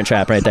first parent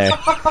trap right there.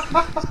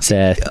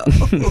 So,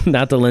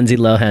 not the Lindsay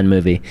Lohan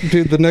movie.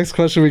 Dude, the next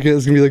question we get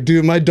is gonna be like,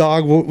 dude, my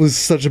dog was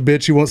such a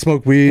bitch. He won't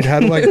smoke weed.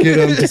 How do I get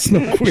him to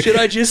smoke weed? Should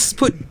I just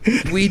put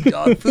weed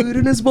dog food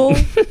in his bowl?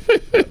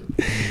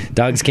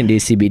 Dogs can do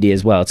CBD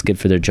as well. It's good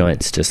for their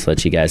joints, just to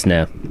let you guys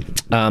know.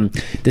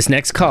 This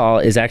next call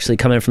is actually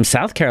coming from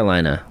South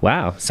Carolina.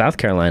 Wow, South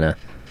Carolina.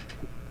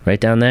 Right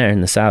down there in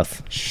the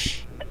South.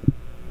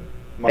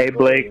 Hey,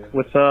 Blake.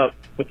 What's up?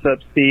 What's up,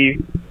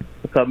 Steve?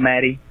 What's up,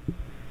 Maddie?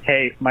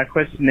 Hey, my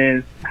question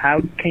is, how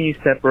can you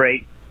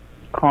separate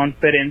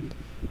confidence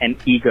and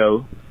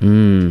ego?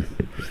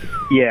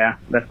 Yeah,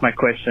 that's my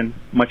question.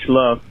 Much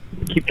love.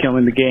 Keep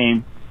killing the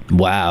game.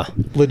 Wow.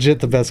 Legit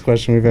the best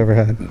question we've ever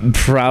had.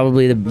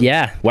 Probably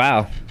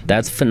wow.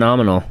 That's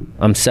phenomenal.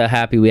 I'm so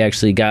happy we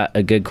actually got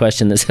a good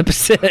question this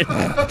episode.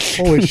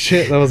 Holy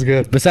shit, that was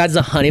good. Besides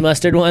the honey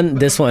mustard one,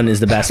 this one is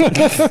the best one.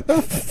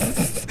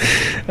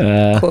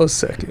 Close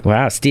second.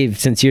 Wow, Steve,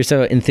 since you're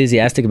so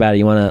enthusiastic about it,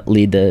 you want to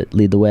lead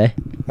the way?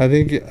 I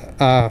think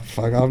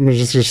fuck, I'm gonna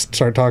just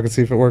start talking,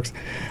 see if it works.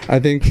 I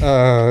think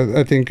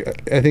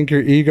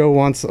your ego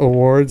wants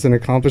awards and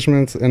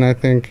accomplishments, and I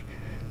think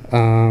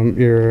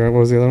your, what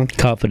was the other one?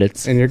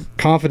 Confidence. And your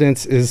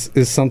confidence is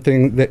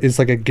something that is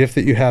like a gift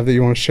that you have that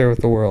you want to share with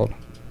the world.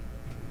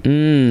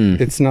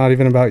 It's not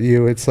even about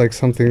you. It's like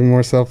something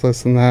more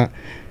selfless than that.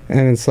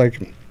 And it's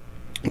like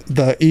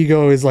the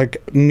ego is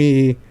like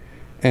me,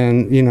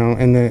 and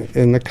and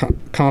the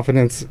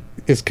confidence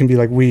can be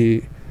like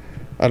we.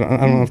 I don't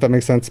know if that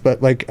makes sense,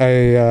 but like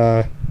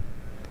I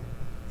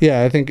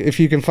think if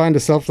you can find a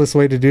selfless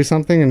way to do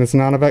something and it's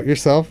not about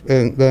yourself,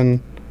 and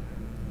then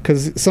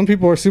because some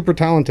people are super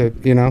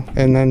talented,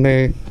 and then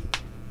they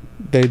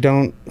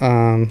don't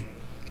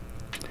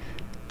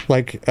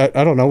like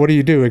I don't know, what do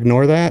you do?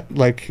 Ignore that?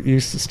 Like you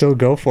still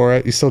go for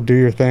it, you still do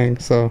your thing.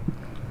 So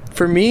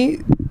for me,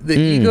 the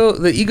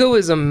ego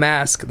is a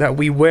mask that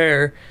we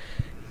wear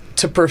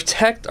to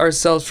protect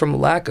ourselves from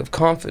lack of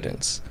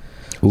confidence.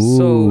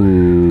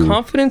 Ooh. So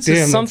confidence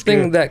is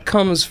something that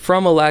comes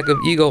from a lack of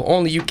ego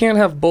only. You can't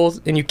have both,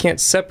 and you can't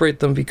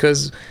separate them,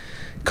 because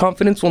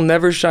confidence will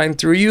never shine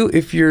through you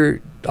if you're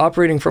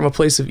operating from a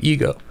place of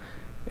ego.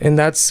 And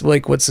that's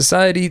like what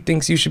society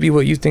thinks you should be,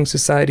 what you think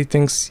society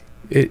thinks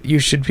you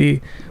should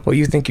be, what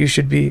you think you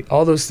should be,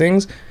 all those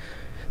things.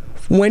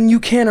 When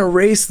you can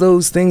erase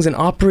those things and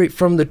operate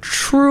from the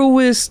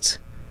truest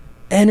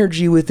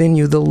energy within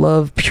you, the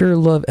love, pure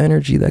love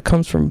energy that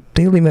comes from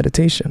daily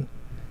meditation.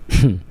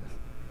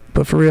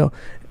 But for real,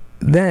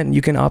 then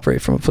you can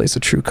operate from a place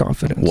of true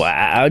confidence.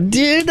 Wow,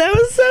 dude, that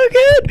was so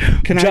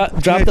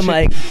good. Drop the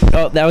mic.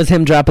 Oh, that was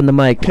him dropping the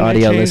mic,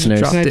 audio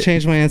listeners. Can I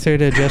change my answer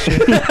to gesture?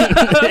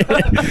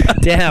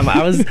 Damn,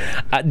 I was,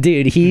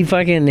 dude. He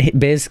fucking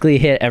basically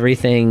hit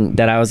everything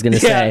that I was gonna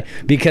say,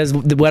 because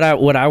what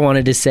I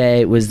wanted to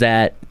say was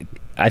that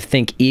I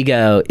think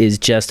ego is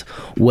just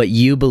what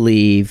you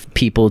believe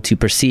people to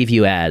perceive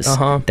you as.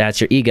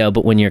 That's your ego.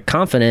 But when you're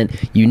confident,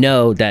 you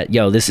know that,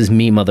 yo, this is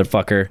me,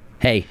 motherfucker.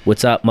 Hey,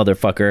 what's up,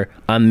 motherfucker?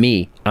 I'm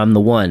me. I'm the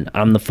one.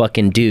 I'm the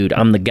fucking dude.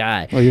 I'm the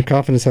guy. Well, your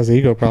confidence has an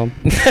ego problem.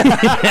 No,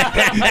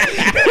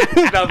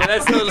 but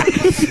that's not,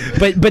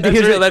 but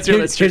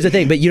that's here's the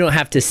thing. But you don't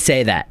have to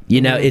say that.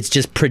 It's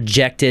just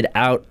projected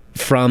out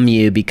from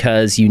you,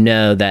 because you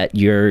know that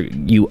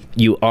you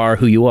are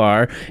who you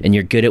are, and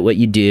you're good at what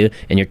you do,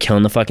 and you're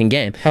killing the fucking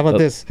game. How about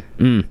this?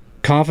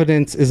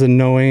 Confidence is a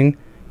knowing,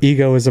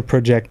 ego is a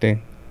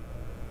projecting.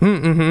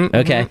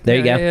 Okay, there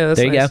you go.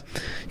 There you go.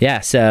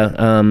 Yeah,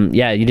 so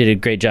you did a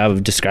great job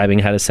of describing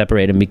how to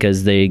separate them,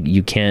 because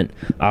you can't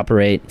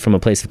operate from a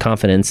place of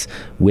confidence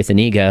with an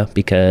ego,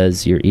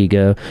 because your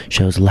ego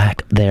shows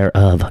lack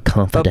thereof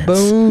confidence.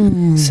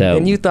 Boom. So,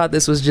 and you thought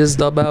this was just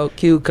about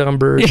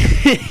cucumbers.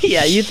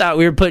 Yeah, you thought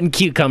we were putting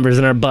cucumbers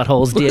in our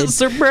buttholes, dude.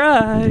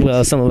 Surprise.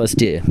 Well, some of us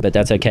do, but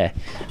that's okay.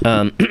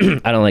 I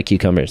don't like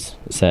cucumbers,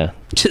 so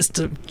just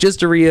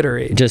to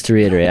reiterate.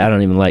 I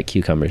don't even like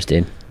cucumbers,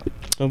 dude.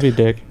 Don't be a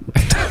dick.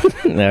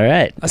 All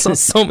right. I saw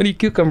so many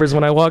cucumbers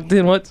when I walked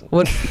in. What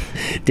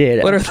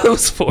Dude, what are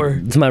those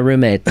for? It's my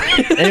roommate.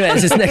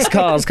 Anyways, this next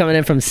call is coming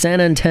in from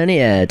San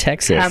Antonio,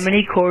 Texas. How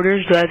many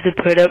quarters do I have to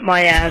put up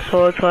my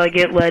asshole until I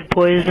get lead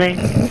poisoning?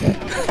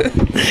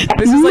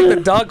 This is like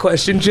the dog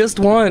question, just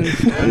one.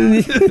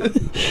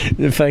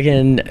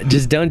 Fucking,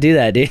 just don't do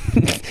that, dude.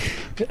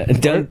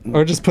 Don't.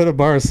 Or just put a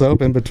bar of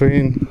soap in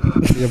between.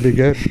 You'll be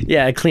good.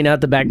 Yeah, clean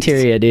out the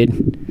bacteria,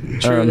 dude.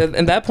 True.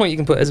 At that point, you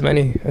can put as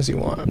many as you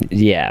want.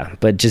 Yeah,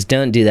 but just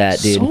don't do that,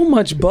 dude. So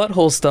much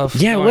butthole stuff.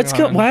 Yeah,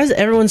 why is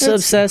everyone so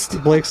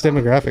obsessed? Blake's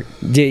demographic.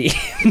 Dude,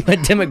 my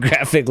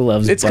demographic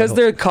loves It's because butthole.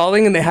 they're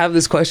calling and they have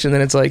this question,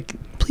 and it's like,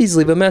 please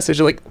leave a message.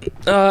 They're like,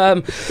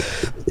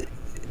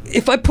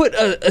 if I put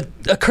a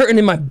curtain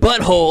in my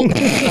butthole,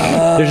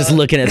 they're just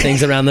looking at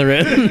things around the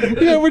room.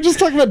 Yeah, we're just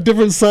talking about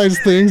different size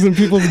things in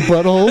people's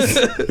buttholes.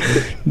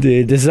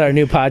 Dude, this is our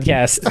new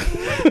podcast.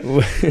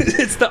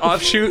 It's the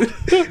offshoot.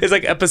 It's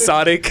like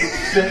episodic.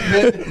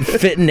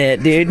 Fitting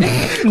it, dude.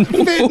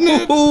 Fitting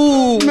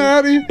it,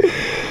 Maddie.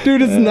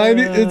 Dude, it's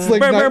 90. It's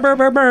like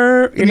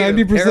 90%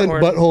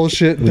 butthole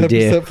shit,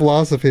 10%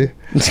 philosophy.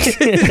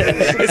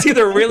 It's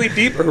either really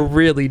deep or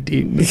really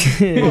deep.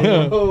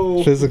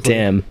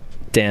 Physically.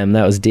 Damn,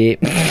 that was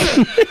deep. All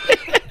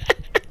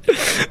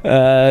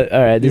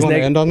right. You want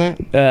to end on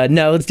that?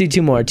 No, let's do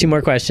two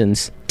more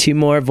questions. 2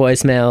 more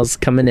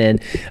voicemails coming in.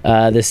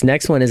 This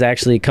next one is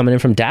actually coming in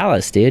from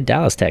Dallas, dude.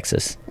 Dallas,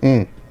 Texas.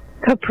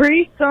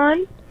 Capri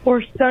Sun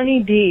or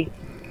Sunny D?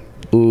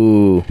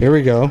 Ooh. Here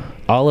we go.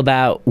 All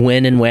about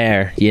when and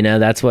where. You know,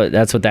 that's what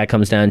that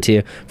comes down to.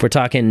 If we're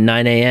talking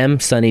 9 a.m.,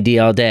 Sunny D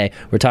all day.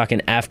 We're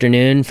talking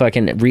afternoon,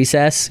 fucking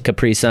recess,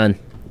 Capri Sun.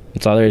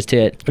 That's all there is to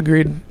it.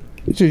 Agreed.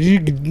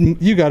 Dude,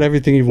 you got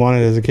everything you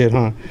wanted as a kid,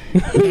 huh?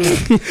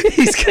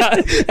 He's got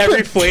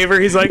every flavor.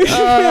 He's like,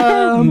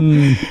 from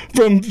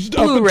up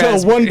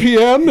until 1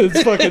 p.m.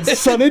 it's fucking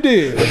Sunny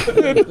D.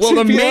 Well,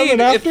 the maid,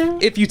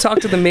 if you talk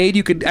to the maid,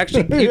 you could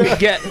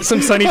get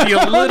some Sunny D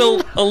a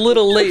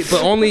little late,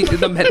 but only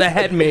the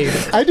head maid.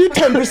 I do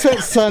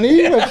 10%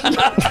 Sunny.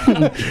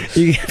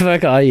 You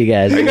fuck all you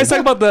guys. Are you guys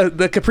talking about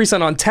the Capri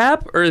Sun on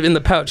tap or in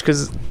the pouch?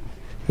 Because,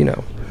 you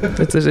know,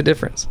 there's a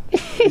difference.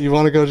 You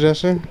want to go,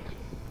 Jester?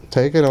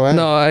 Take it away.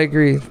 No, I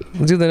agree.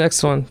 Do the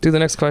next one. Do the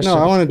next question. No,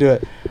 I want to do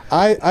it.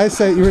 I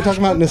say you were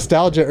talking about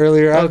nostalgia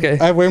earlier. Okay.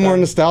 I have way more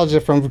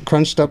nostalgia from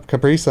crunched up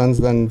Capri Suns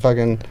than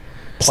fucking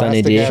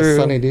Sunny plastic D. ass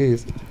Sunny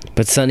D's.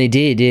 But Sunny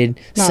D,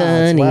 dude. Nah,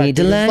 Sunny Delight.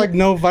 There's Delight. like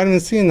no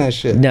vitamin C in that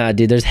shit. Nah,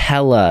 dude, there's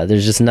hella.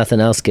 There's just nothing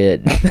else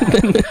good.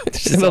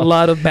 There's a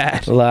lot of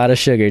bad. A lot of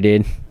sugar,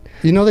 dude.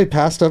 You know they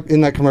passed up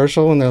in that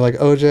commercial when they're like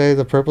OJ,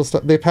 the purple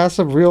stuff. They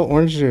passed up real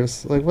orange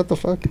juice. Like what the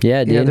fuck?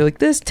 Yeah, dude. Yeah, they're like,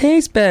 this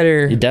tastes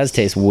better. It does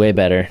taste way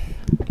better.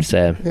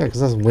 So yeah,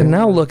 because that's way and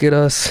now look at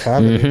us.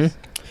 Mm-hmm.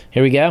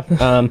 Here we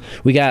go.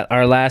 We got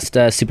our last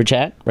super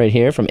chat right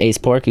here from Ace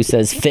Pork, who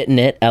says "fitting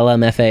it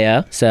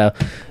LMFAO." So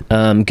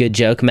good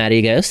joke,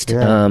 Matty Ghost.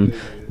 Yeah.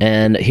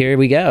 And here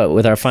we go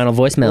with our final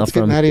voicemail Let's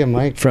get Maddie a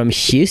mic. from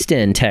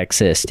Houston,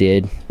 Texas,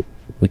 dude.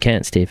 We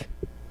can't, Steve.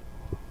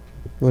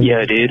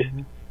 Yo,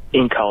 dude.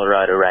 In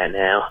Colorado right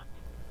now.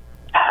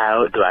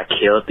 How do I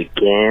kill the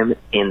game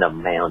in the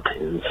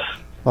mountains?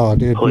 Oh,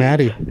 dude, Please.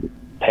 Maddie.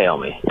 Tell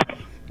me.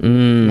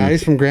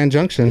 Maddie's from Grand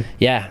Junction.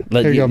 Yeah,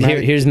 Here you go,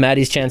 Maddie. here's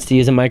Maddie's chance to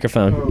use a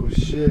microphone. Oh,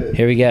 shit.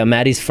 Here we go.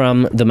 Maddie's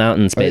from the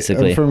mountains,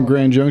 basically. I'm from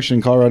Grand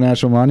Junction, Colorado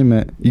National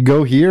Monument. You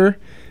go here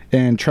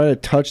and try to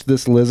touch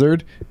this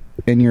lizard,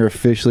 and you're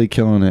officially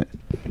killing it.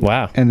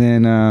 Wow. And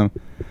then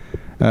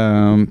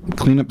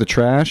clean up the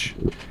trash.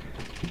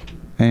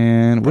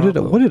 And what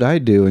did I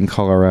do in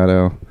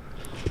Colorado?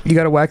 You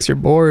gotta wax your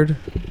board.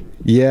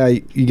 Yeah,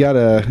 you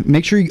gotta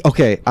make sure.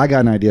 Okay, I got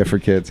an idea for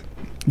kids.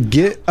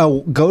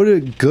 Go to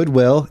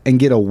Goodwill and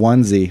get a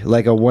onesie,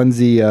 like a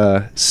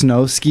onesie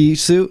snow ski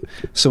suit.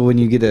 So when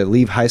you get to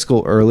leave high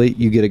school early,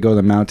 you get to go to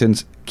the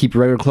mountains. Keep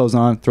your regular clothes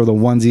on, throw the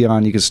onesie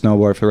on. You can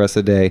snowboard for the rest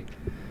of the day.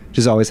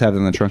 Just always have it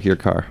in the trunk of your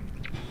car.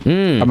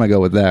 I'm gonna go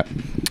with that.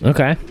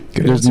 Okay.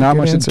 There's not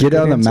much to get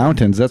out of the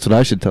mountains. That's what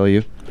I should tell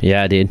you.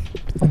 Yeah, dude.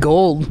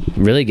 Gold.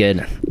 Really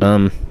good.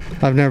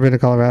 I've never been to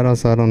Colorado,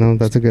 so I don't know if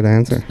that's a good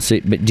answer. So,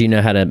 but do you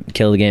know how to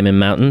kill the game in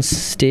mountains,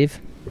 Steve?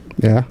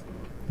 Yeah.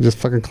 Just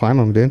fucking climb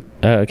them, dude.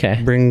 Oh,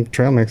 okay. Bring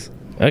trail mix.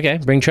 Okay,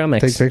 bring trail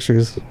mix. Take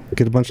pictures.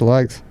 Get a bunch of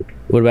likes.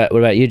 What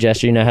about you,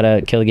 Jester? You know how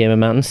to kill the game in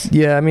mountains?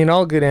 Yeah, I mean,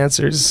 all good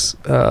answers.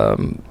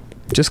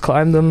 Just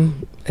climb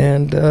them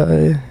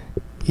and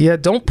yeah,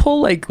 don't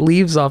pull like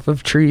leaves off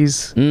of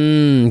trees.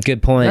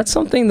 Good point. That's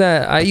something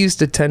that I used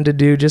to tend to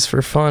do just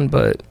for fun,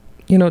 but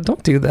you know,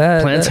 don't do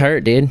that. Plants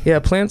hurt, dude. Yeah,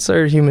 plants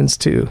are humans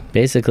too.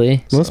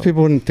 Basically. Most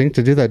people wouldn't think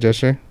to do that,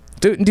 Jester.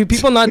 Do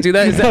people not do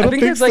that? Is that I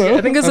think it's like so.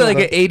 I think it's like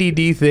an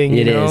ADD thing.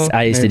 It you know? is.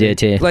 I used to do it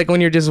too. Like when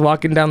you're just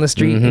walking down the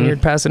street and you're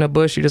passing a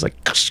bush, you're just like,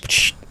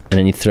 and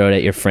then you throw it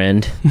at your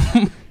friend.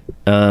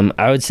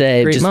 I would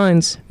say Great just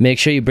minds. make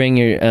sure you bring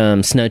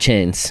your snow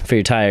chains for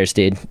your tires,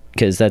 dude,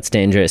 because that's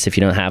dangerous if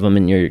you don't have them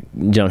and you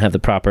don't have the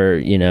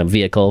proper,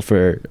 vehicle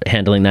for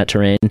handling that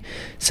terrain.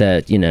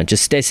 So,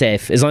 just stay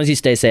safe. As long as you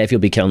stay safe,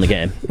 you'll be killing the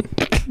game.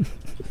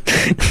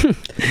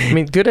 I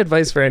mean, good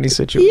advice for any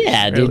situation.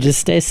 Yeah, really. dude, just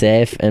stay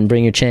safe and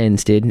bring your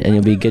chains, dude, and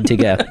you'll be good to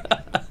go.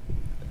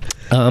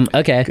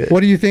 Okay.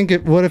 What do you think?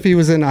 What if he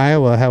was in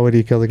Iowa? How would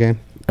he kill the game?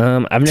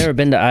 I've never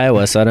been to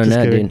Iowa, so I don't Just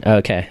know, kidding. dude.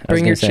 Okay.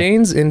 Bring your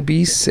chains and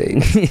be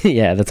safe.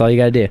 Yeah, that's all you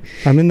gotta do.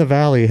 I'm in the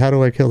valley. How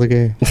do I kill the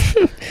game?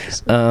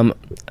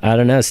 I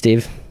don't know,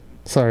 Steve.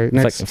 Sorry.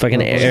 Next.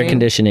 Fucking air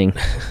conditioning.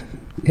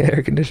 Yeah,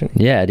 air conditioning.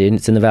 Yeah, dude,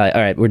 it's in the valley.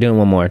 All right, we're doing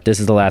one more. This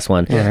is the last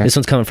one. right. This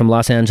one's coming from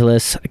Los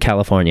Angeles,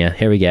 California.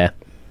 Here we go.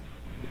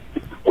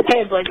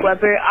 Hey, Blake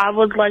Weber. I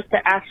would like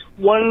to ask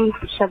one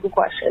simple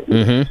question.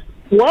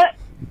 Mm-hmm. What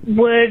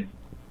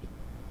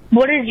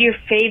is your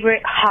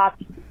favorite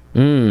hobby?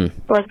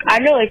 Like, I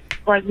know it's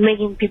like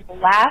making people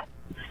laugh,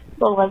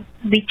 but like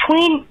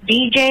between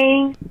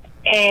DJing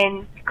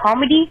and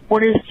comedy,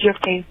 what is your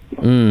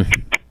favorite?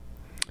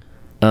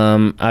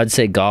 I'd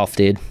say golf,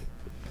 dude.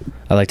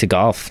 I like to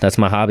golf. That's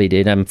my hobby,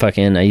 dude.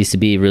 I used to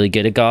be really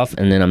good at golf,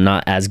 and then I'm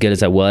not as good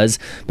as I was,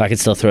 but I could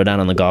still throw down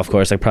on the golf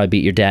course. I'd probably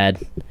beat your dad.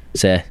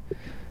 Say,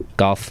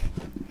 golf.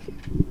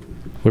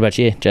 What about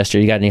you, Jester?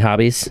 You got any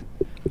hobbies?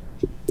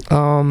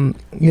 I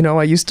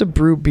used to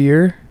brew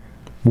beer.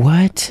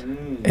 What?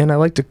 And I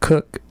like to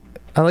cook.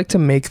 I like to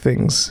make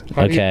things.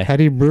 How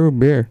do you brew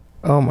beer?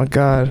 Oh my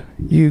god.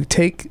 You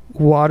take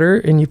water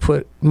and you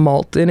put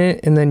malt in it,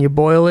 and then you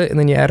boil it, and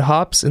then you add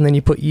hops, and then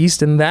you put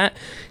yeast in that,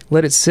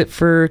 let it sit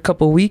for a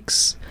couple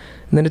weeks,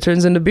 and then it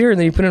turns into beer, and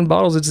then you put it in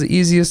bottles. It's the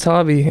easiest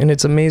hobby, and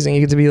it's amazing.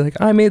 You get to be like,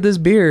 I made this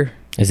beer.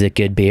 Is it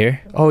good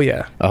beer? Oh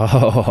yeah.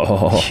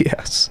 Oh.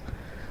 Yes.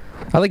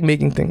 I like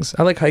making things.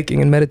 I like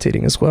hiking and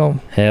meditating as well.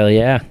 Hell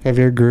yeah. Have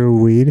you ever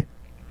grew weed?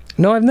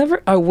 No,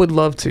 I would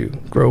love to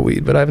grow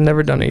weed, but I've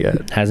never done it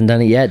yet. Hasn't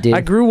done it yet, dude.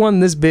 I grew one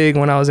this big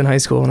when I was in high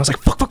school, and I was like,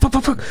 fuck.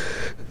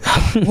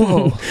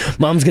 Whoa.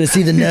 Mom's gonna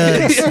see the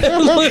nuts. Yeah,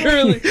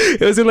 literally.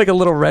 It was in like a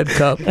little red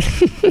cup.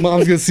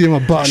 Mom's gonna see I'm a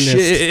botanist.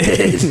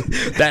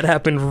 Shit. That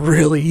happened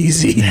really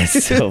easy.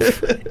 That's so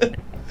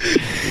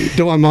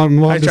Don't want my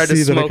mom I to tried to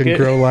see that I smoke can it.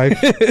 grow life.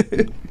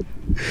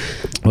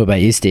 What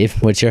about you, Steve?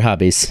 What's your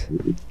hobbies?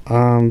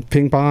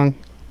 Ping pong.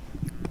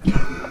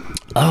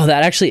 Oh,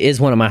 that actually is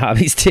one of my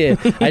hobbies too.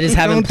 I just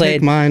haven't Don't played.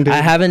 take mine, dude.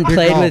 I haven't You're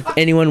played golf. with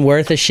anyone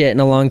worth a shit in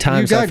a long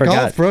time, You so I got forgot.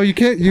 golf, bro. You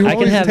can't. You I can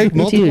always have take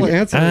multiple dude,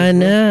 answers. I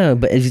know,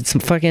 but it's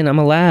fucking. I'm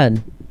a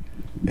lad.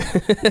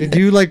 Did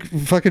you like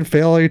fucking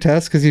fail all your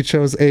tests because you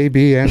chose A,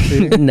 B, and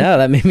C? No,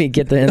 that made me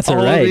get the answer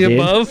All right, of the dude.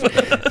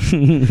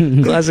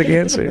 above. Classic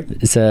answer.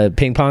 It's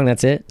ping pong.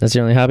 That's it. That's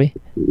your only hobby.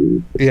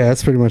 Yeah,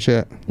 that's pretty much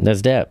it.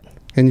 That's dope.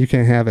 And you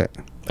can't have it.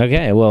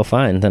 Okay, well,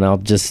 fine. Then I'll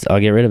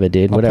get rid of it,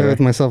 dude. I'll play Whatever. with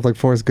myself like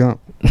Forrest Gump.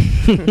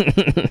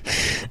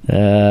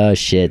 Oh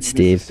shit,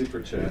 Steve.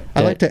 Super chat.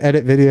 I like to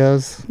edit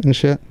videos and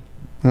shit.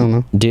 I don't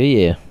know. Do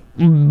you?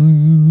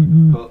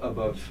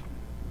 Above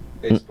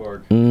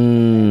Facebook.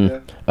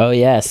 Oh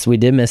yes, we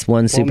did miss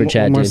one super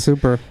chat, one more dude.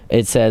 super.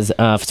 It says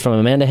it's from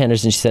Amanda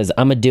Henderson. She says,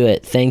 "I'm gonna do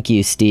it. Thank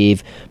you,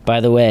 Steve. By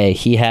the way,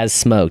 he has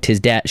smoked his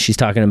dad." She's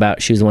talking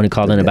about. She was the one who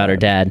called in about her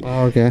dad.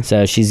 Oh, okay.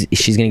 So she's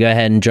gonna go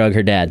ahead and drug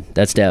her dad.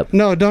 That's dope.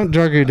 No, don't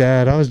drug your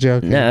dad. I was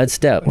joking. No, it's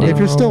dope. If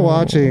you're still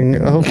watching,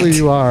 hopefully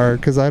you are,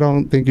 because I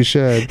don't think you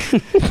should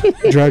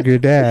drug your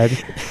dad.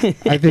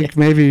 I think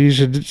maybe you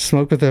should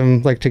smoke with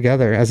him like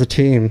together as a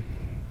team,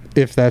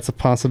 if that's a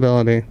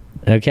possibility.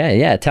 Okay,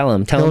 yeah. Tell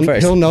him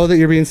first. He'll know that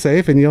you're being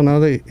safe, and you'll know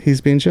that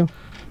he's being chill.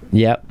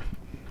 Yep.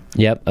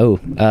 Oh,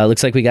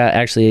 looks like we got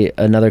actually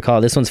another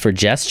call. This one's for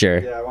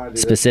Gesture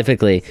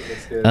specifically.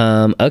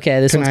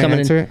 Okay, this Can one's I coming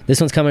answer in. it? This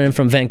one's coming in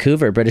from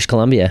Vancouver, British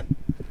Columbia.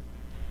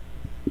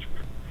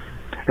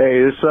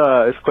 Hey,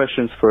 this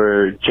question's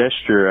for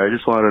Gesture. I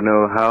just want to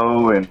know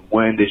how and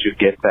when did you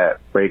get that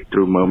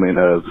breakthrough moment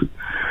of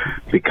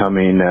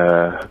becoming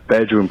a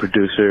bedroom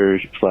producer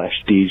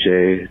 /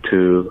 DJ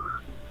to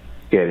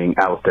getting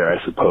out there,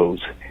 I suppose.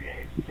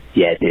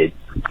 Yeah, dude.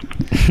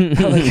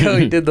 I like how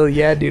he did the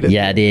yeah, dude.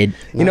 Yeah, dude.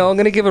 You know, I'm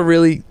gonna give a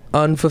really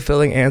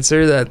unfulfilling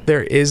answer that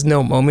there is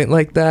no moment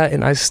like that,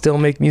 and I still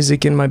make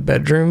music in my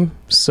bedroom.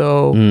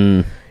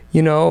 So,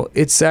 you know,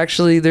 it's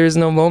actually, there's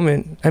no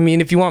moment. I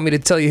mean, if you want me to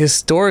tell you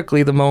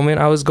historically the moment,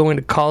 I was going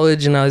to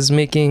college and I was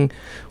making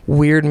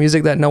weird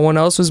music that no one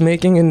else was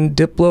making, and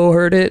Diplo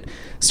heard it,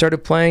 started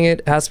playing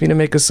it, asked me to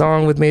make a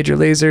song with Major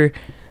Lazer,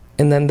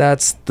 and then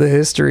that's the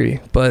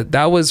history. But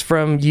that was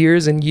from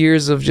years and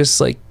years of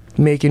just like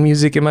making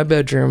music in my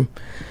bedroom,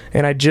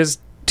 and I just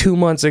 2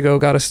 months ago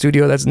got a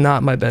studio that's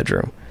not my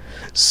bedroom.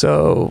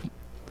 So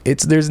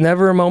there's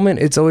never a moment.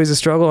 It's always a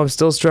struggle. I'm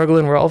still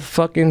struggling. We're all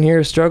fucking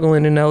here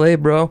struggling in LA,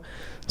 bro.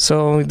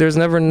 So there's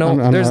never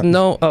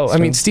I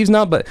mean, Steve's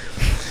not, but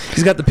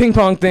he's got the ping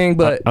pong thing.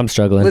 But I'm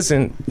struggling.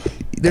 Listen,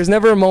 there's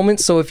never a moment.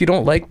 So if you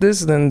don't like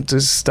this, then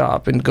just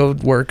stop and go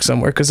work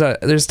somewhere. Because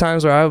there's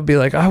times where I would be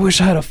like, I wish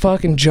I had a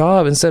fucking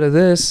job instead of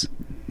this,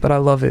 but I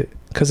love it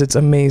because it's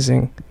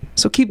amazing.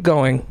 So keep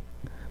going,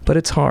 but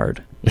it's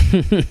hard.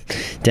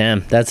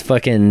 Damn, that's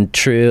fucking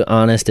true,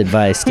 honest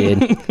advice,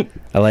 dude.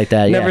 I like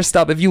that. Never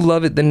stop. If you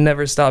love it, then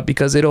never stop,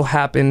 because it'll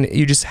happen.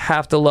 You just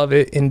have to love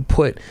it and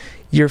put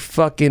your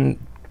fucking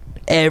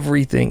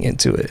everything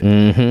into it.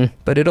 Mm-hmm.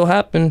 But it'll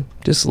happen.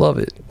 Just love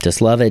it.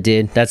 Just love it,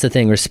 dude. That's the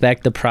thing.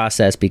 Respect the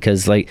process,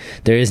 because like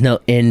there is no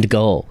end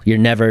goal. You're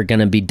never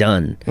gonna be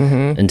done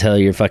until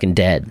you're fucking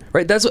dead.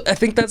 Right. That's what I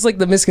think. That's like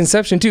the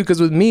misconception too. Because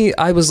with me,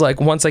 I was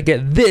like, once I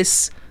get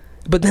this,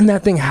 but then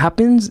that thing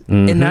happens,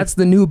 and that's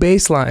the new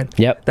baseline.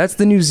 Yep. That's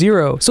the new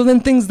zero. So then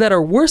things that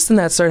are worse than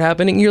that start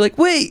happening, and you're like,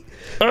 wait,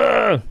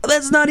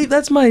 that's not even,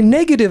 that's my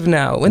negative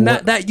now. And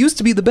that used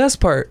to be the best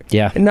part.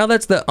 Yeah. And now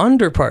that's the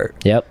under part.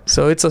 Yep.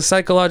 So it's a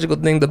psychological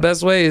thing. The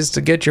best way is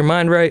to get your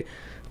mind right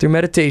through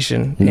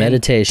meditation.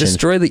 Meditation.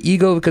 Destroy the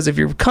ego, because if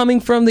you're coming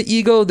from the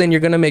ego, then you're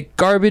going to make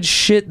garbage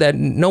shit that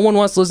no one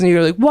wants to listen to.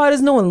 You're like, why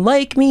does no one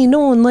like me? No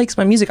one likes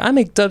my music. I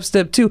make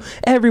dubstep too.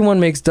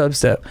 Everyone makes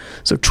dubstep.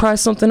 So try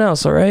something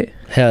else, all right?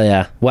 Hell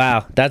yeah.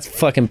 Wow. That's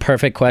fucking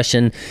perfect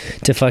question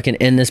to fucking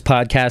end this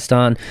podcast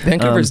on.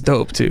 Vancouver's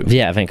dope too.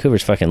 Yeah,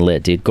 Vancouver's fucking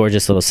lit, dude.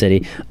 Gorgeous little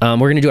city. We're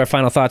going to do our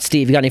final thoughts.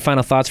 Steve, you got any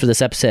final thoughts for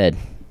this episode?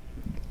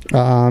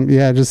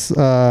 Yeah,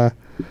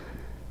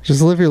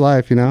 just live your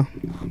life, you know?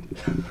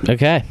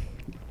 Okay.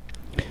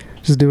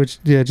 Just do what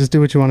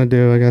you want to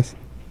do, I guess.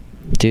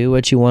 Do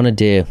what you want to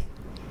do.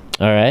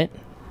 All right.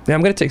 Yeah,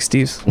 I'm going to take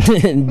Steve's.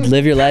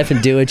 Live your life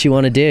and do what you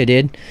want to do,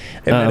 dude.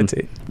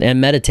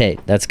 And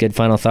meditate. That's good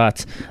final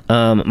thoughts.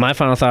 My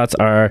final thoughts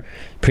are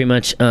pretty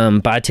much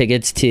buy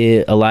tickets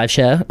to a live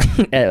show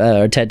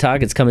or TED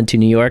Talk. It's coming to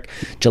New York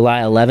July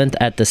 11th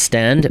at the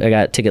Stand. I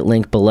got a ticket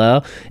link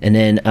below. And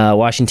then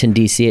Washington,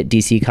 D.C. at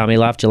DC Comedy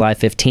Loft July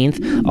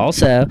 15th.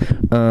 Also,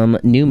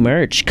 new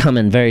merch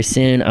coming very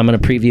soon. I'm going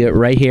to preview it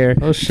right here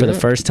for the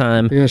first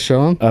time. You're going to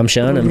show them? I'm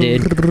showing them,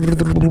 dude.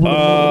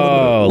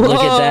 Oh, look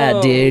at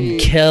that, dude.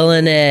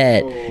 Killing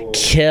it,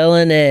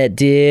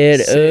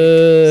 dude.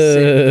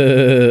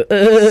 Ooh,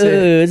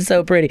 it's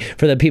so pretty.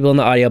 For the people in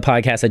the audio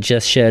podcast, I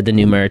just showed the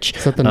new merch.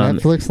 Is that the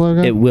Netflix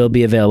logo? It will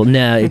be available.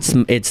 No,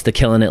 it's the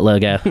Killing It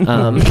logo.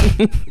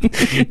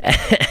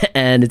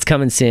 And it's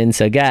coming soon.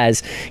 So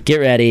guys, get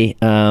ready,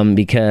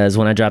 because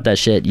when I drop that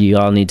shit, you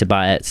all need to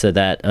buy it so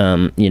that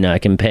I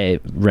can pay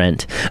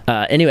rent.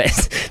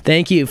 Anyways,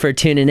 thank you for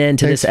tuning in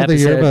to this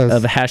episode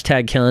of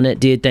Hashtag Killing It,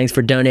 dude. Thanks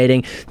for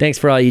donating. Thanks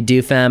for all you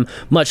do, fam.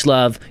 Much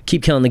love.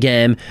 Keep killing the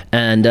game.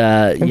 And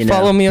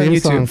follow me on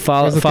YouTube.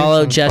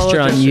 Follow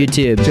Gesture on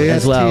YouTube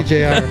as well.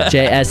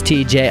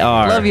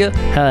 JSTJR. Love you.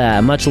 Hell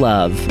yeah. Much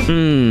love.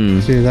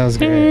 Dude, that was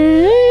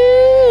great.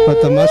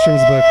 But the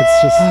mushrooms book,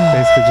 it's just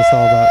basically just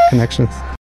all about connections.